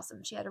just be awesome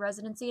if she had a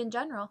residency in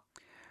general.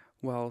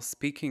 Well,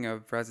 speaking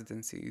of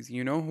residencies,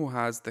 you know who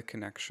has the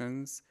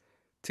connections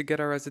to get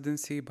a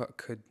residency but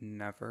could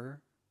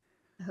never?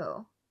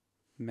 Who?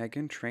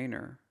 Meghan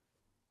Trainor.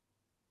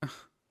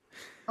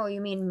 Oh,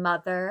 you mean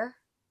mother?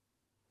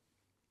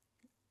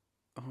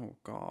 Oh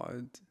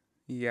God.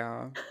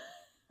 Yeah,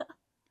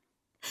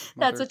 That's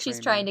Mother what she's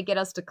trying Trainor. to get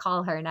us to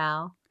call her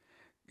now.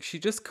 She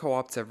just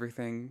co-opts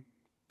everything.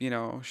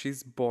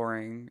 She's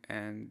boring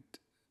and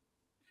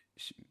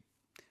she,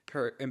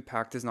 her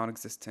impact is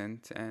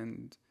non-existent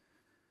and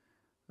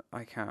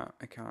I can't.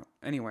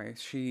 Anyway,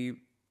 she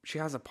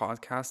has a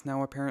podcast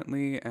now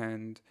apparently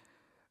and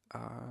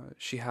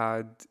she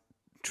had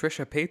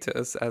Trisha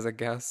Paytas as a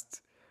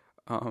guest,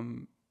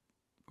 um,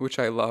 which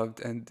I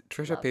loved. And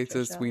Trisha Love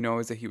Paytas, Trisha. we know,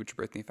 is a huge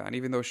Britney fan,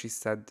 even though she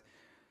said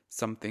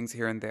some things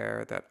here and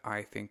there that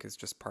I think is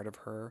just part of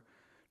her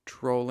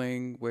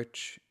trolling,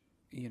 which,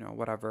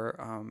 whatever.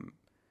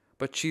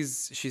 But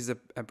she's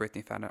a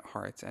Britney fan at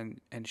heart,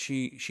 and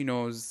she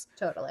knows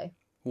Totally.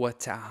 what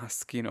to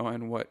ask,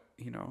 and what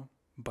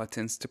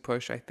buttons to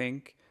push. I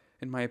think,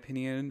 in my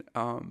opinion,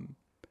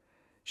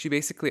 she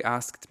basically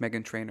asked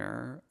Meghan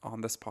Trainor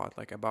on the spot,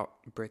 like about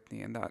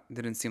Britney, and that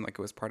didn't seem like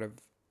it was part of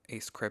a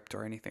script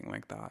or anything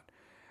like that.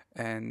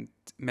 And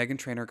Meghan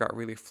Trainor got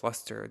really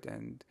flustered,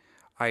 and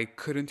I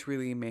couldn't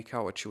really make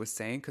out what she was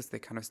saying because they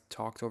kind of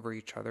talked over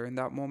each other in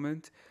that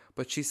moment.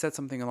 But she said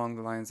something along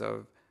the lines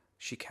of,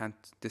 she can't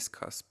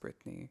discuss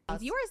Britney.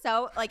 You are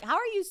so like, how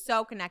are you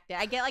so connected?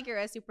 I get like you're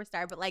a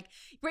superstar, but like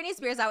Britney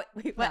Spears out.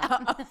 Wait, what?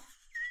 No.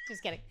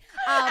 Just kidding.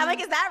 I'm like,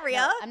 is that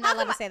real? No, I'm not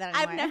allowed to say that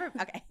anymore. I've never.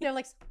 Okay. They're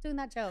like, stop doing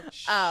that joke.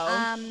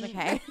 Oh.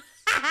 Okay.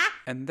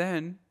 And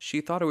then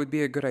she thought it would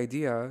be a good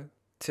idea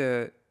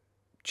to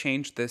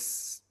change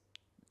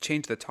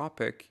the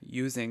topic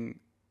using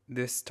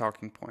this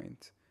talking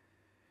point.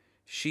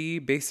 She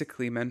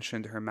basically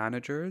mentioned her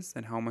managers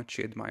and how much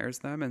she admires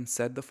them and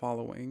said the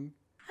following.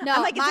 No,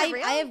 I'm like, is it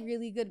real? I have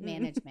really good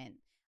management.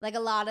 Like a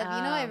lot of,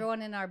 Oh.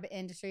 everyone in our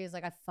industry is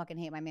like, I fucking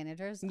hate my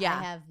managers. Yeah.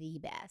 I have the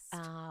best.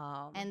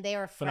 Oh. And they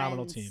were friends.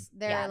 Phenomenal team.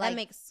 They're yeah, like, that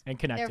makes. And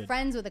they're connected.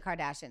 friends with the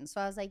Kardashians.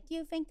 So I was like, do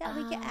you think that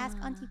we could ask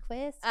Auntie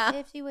Quiz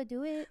if she would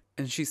do it?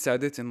 And she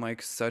said it in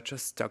like such a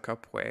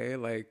stuck-up way,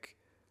 like,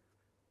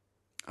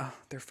 oh,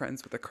 they're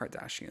friends with the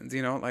Kardashians,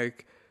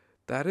 like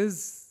that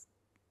is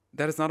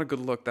not a good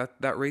look.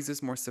 That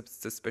raises more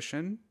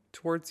suspicion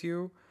towards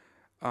you.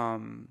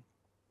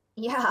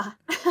 Yeah.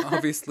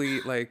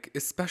 Obviously, like,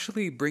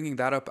 especially bringing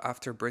that up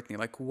after Britney,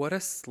 like, what a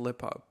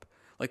slip up.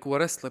 Like,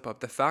 what a slip up.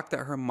 The fact that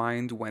her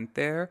mind went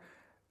there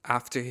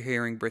after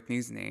hearing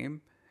Britney's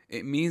name,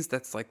 it means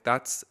that's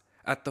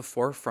at the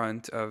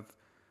forefront of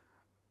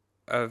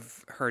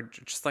her,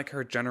 just like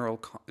her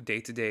general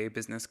day-to-day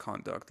business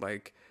conduct.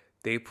 Like,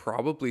 they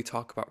probably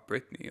talk about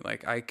Britney.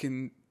 Like,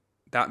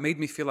 that made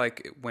me feel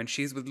like when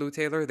she's with Lou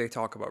Taylor, they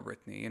talk about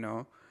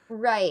Britney,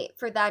 Right.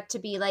 For that to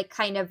be like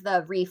kind of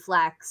the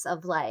reflex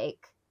of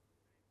like,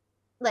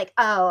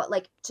 oh,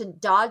 like to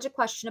dodge a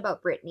question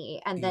about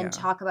Britney and then Yeah.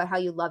 talk about how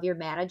you love your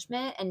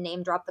management and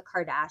name drop the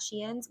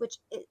Kardashians, which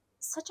is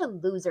such a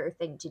loser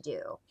thing to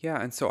do.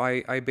 Yeah, and so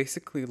I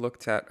basically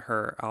looked at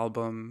her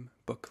album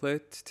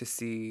booklet to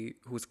see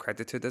who's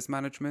credited as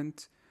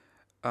management.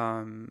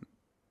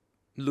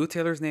 Lou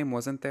Taylor's name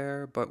wasn't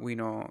there, but we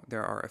know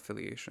there are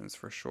affiliations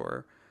for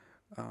sure.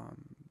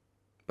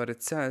 But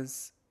it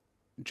says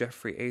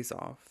Jeffrey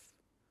Azoff,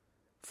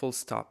 full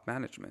stop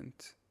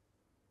management.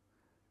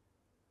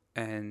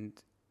 And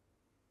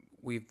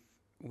we've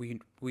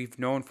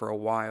known for a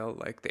while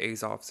like the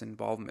Azoff's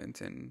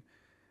involvement in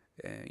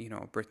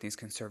Britney's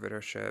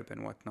conservatorship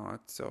and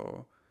whatnot.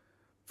 So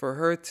for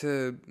her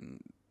to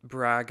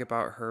brag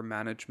about her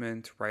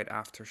management right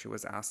after she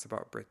was asked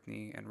about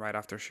Britney and right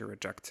after she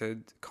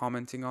rejected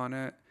commenting on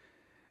it,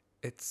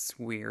 it's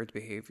weird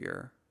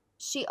behavior.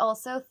 She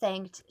also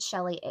thanked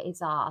Shelly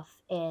Azoff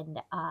in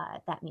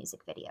that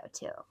music video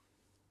too.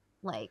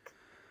 Like,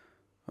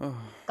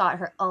 got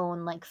her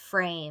own like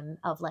frame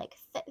of like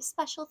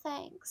special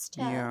thanks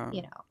to Yeah.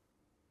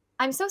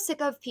 I'm so sick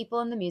of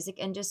people in the music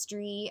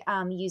industry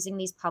using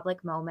these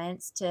public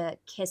moments to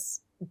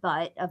kiss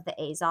butt of the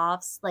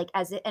Azoffs, like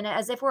as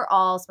if we're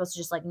all supposed to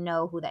just like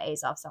know who the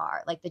Azoffs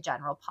are, like the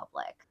general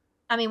public.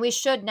 I mean, we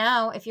should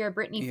now. If you're a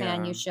Britney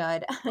fan, Yeah. you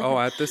should. Oh,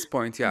 at this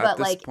point, yeah. But, At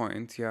this like-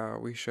 point, yeah,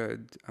 we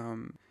should.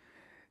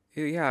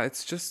 Yeah,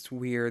 it's just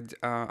weird.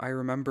 I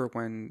remember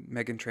when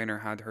Meghan Trainor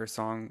had her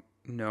song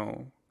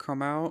 "No"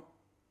 come out.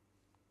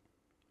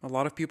 A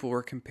lot of people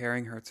were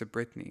comparing her to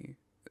Britney.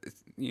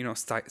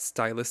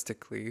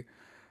 Stylistically,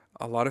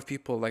 a lot of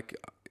people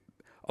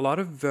a lot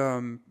of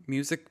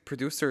music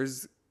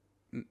producers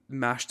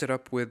mashed it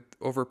up with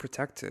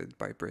 "Overprotected"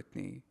 by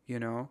Britney.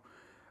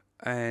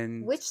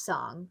 And Which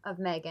song of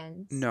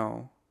Megan's?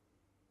 No.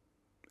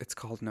 It's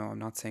called No. I'm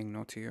not saying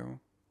no to you.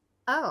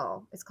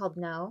 Oh, it's called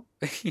No.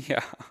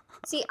 Yeah.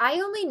 See, I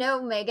only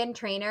know Meghan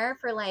Trainor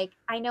for like,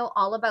 I know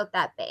all about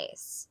that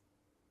bass.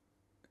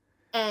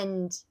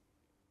 And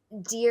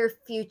Dear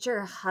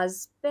Future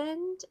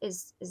Husband,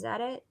 is that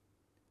it?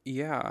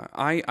 Yeah.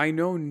 I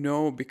know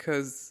No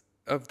because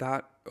of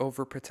that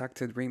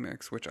Overprotected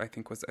remix, which I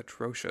think was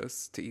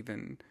atrocious to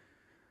even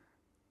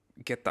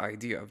get the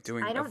idea of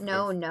doing. I don't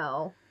know.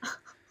 No.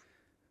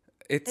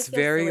 It's I feel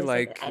very silly saying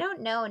like that. I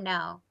don't know.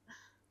 No.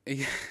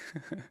 Yeah.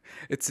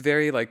 It's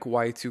very like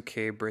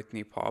Y2K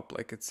Britney pop.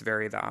 Like it's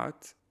very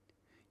that.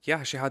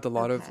 Yeah, she had a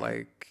lot of Okay.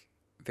 like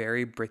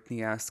very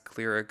Britney-esque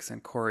lyrics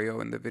and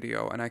choreo in the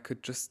video, and I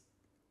could just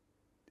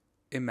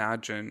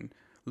imagine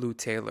Lou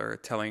Taylor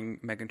telling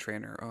Meghan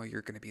Trainor, "Oh,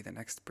 you're gonna be the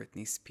next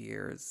Britney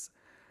Spears,"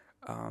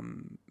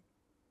 and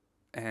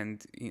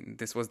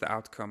this was the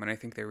outcome. And I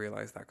think they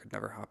realized that could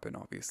never happen,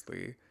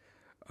 obviously.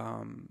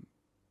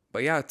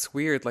 But yeah, it's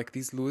weird. Like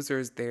these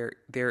losers,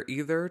 they're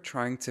either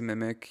trying to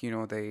mimic,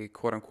 the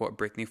quote unquote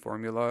Britney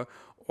formula,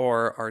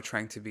 or are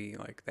trying to be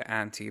like the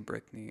anti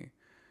Britney.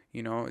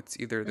 It's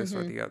either this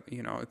or the other.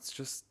 It's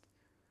just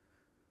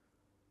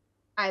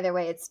Either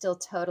way, it's still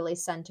totally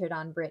centered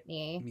on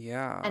Britney.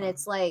 yeah. And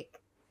it's like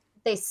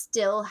they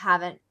still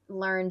haven't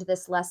learned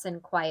this lesson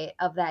quite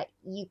of that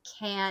you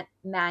can't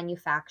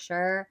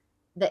manufacture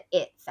the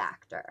it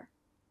factor.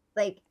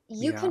 Like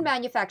you can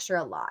manufacture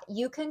a lot.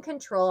 You can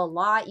control a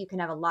lot. You can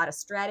have a lot of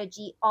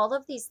strategy. All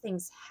of these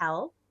things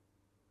help,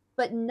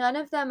 but none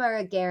of them are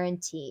a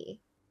guarantee.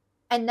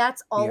 And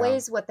that's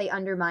always what they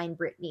undermine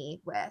Britney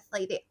with.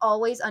 Like they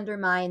always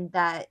undermine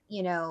that,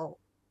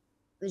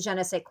 the je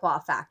ne sais quoi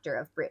factor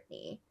of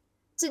Britney.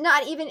 To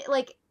not even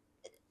like,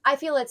 I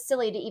feel it's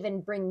silly to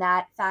even bring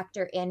that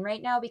factor in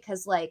right now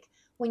because like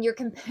when you're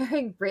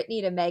comparing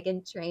Britney to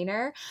Meghan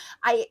Trainor,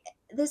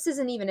 this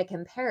isn't even a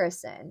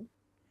comparison.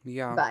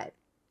 Yeah. But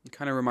It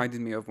kind of reminded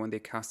me of when they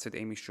casted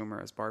Amy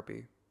Schumer as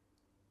Barbie.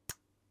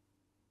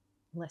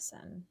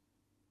 listen,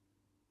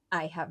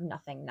 I have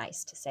nothing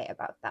nice to say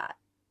about that.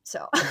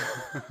 So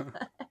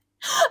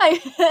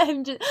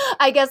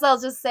I guess I'll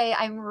just say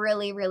I'm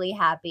really, really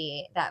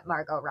happy that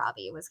Margot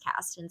Robbie was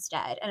cast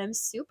instead. And I'm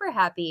super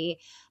happy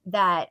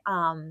that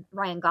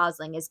Ryan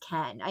Gosling is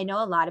Ken. I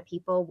know a lot of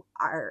people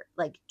are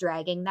like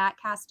dragging that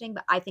casting,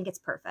 but I think it's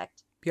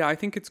perfect. Yeah, I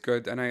think it's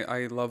good, and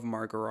I love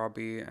Margot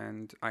Robbie,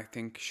 and I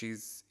think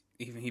she's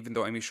even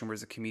though Amy Schumer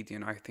is a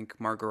comedian, I think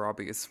Margot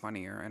Robbie is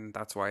funnier, and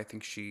that's why I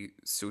think she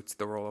suits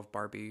the role of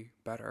Barbie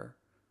better.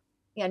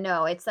 Yeah,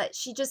 no, it's that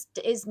she just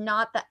is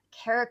not the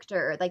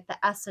character, like the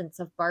essence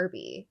of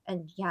Barbie.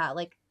 And yeah,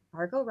 like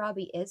Margot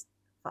Robbie is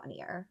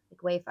funnier,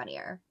 like way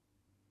funnier.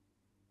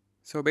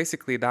 So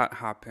basically, that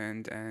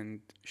happened,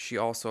 and she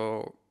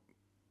also,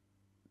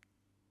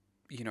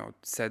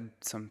 said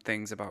some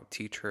things about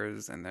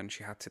teachers, and then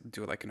she had to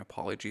do like an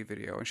apology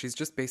video, and she's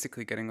just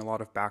basically getting a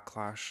lot of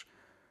backlash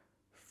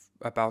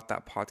about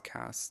that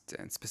podcast,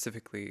 and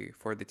specifically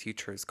for the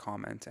teachers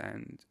comment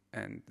and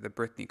the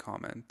Britney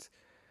comment.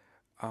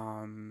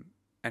 And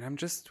I'm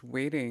just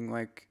waiting.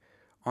 Like,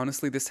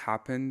 honestly, this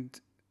happened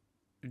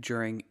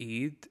during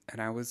Eid, and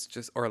I was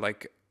just, or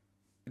like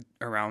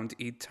around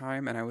Eid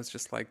time, and I was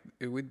just like,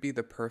 it would be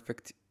the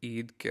perfect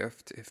Eid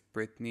gift if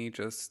Britney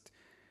just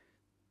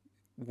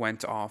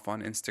went off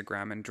on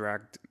Instagram and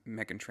dragged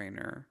Meghan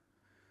Trainor.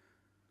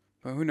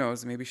 But who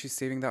knows? Maybe she's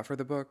saving that for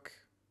the book,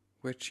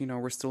 which,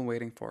 we're still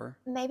waiting for.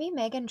 Maybe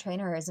Meghan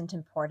Trainor isn't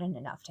important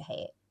enough to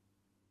hate.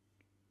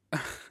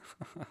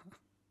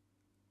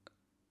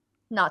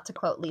 Not to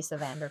quote Lisa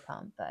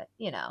Vanderpump, but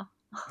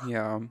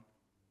Yeah.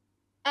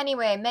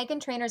 Anyway,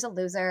 Meghan Trainor's a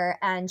loser,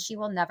 and she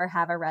will never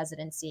have a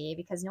residency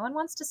because no one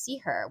wants to see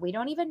her. We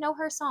don't even know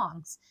her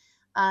songs.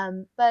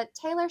 But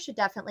Taylor should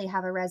definitely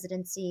have a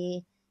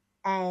residency,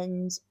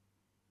 and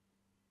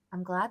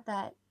I'm glad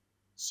that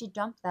she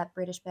dumped that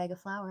British bag of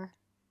flour.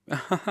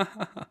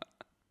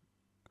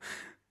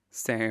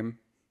 Same.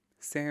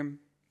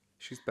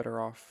 She's better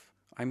off.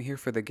 I'm here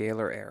for the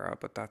Gaylor era,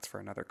 but that's for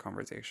another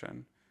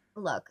conversation.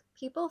 Look,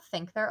 people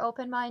think they're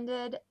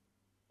open-minded,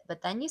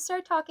 but then you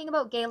start talking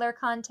about Gaylor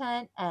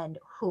content and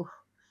whew.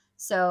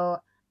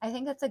 So I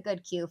think that's a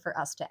good cue for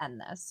us to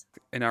end this.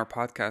 In our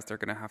podcast, they're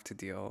going to have to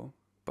deal.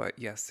 But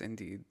yes,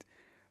 indeed.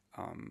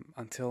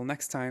 Until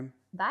next time.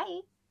 Bye.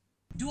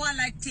 Do I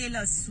like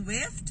Taylor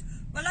Swift?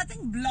 Well, I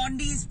think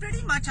Blondie is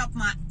pretty much up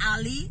my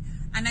alley.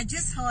 And I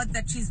just heard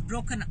that she's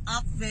broken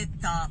up with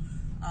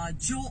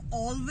Joe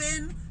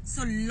Alwyn.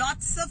 So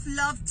lots of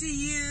love to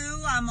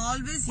you. I'm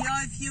always here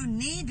if you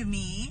need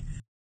me.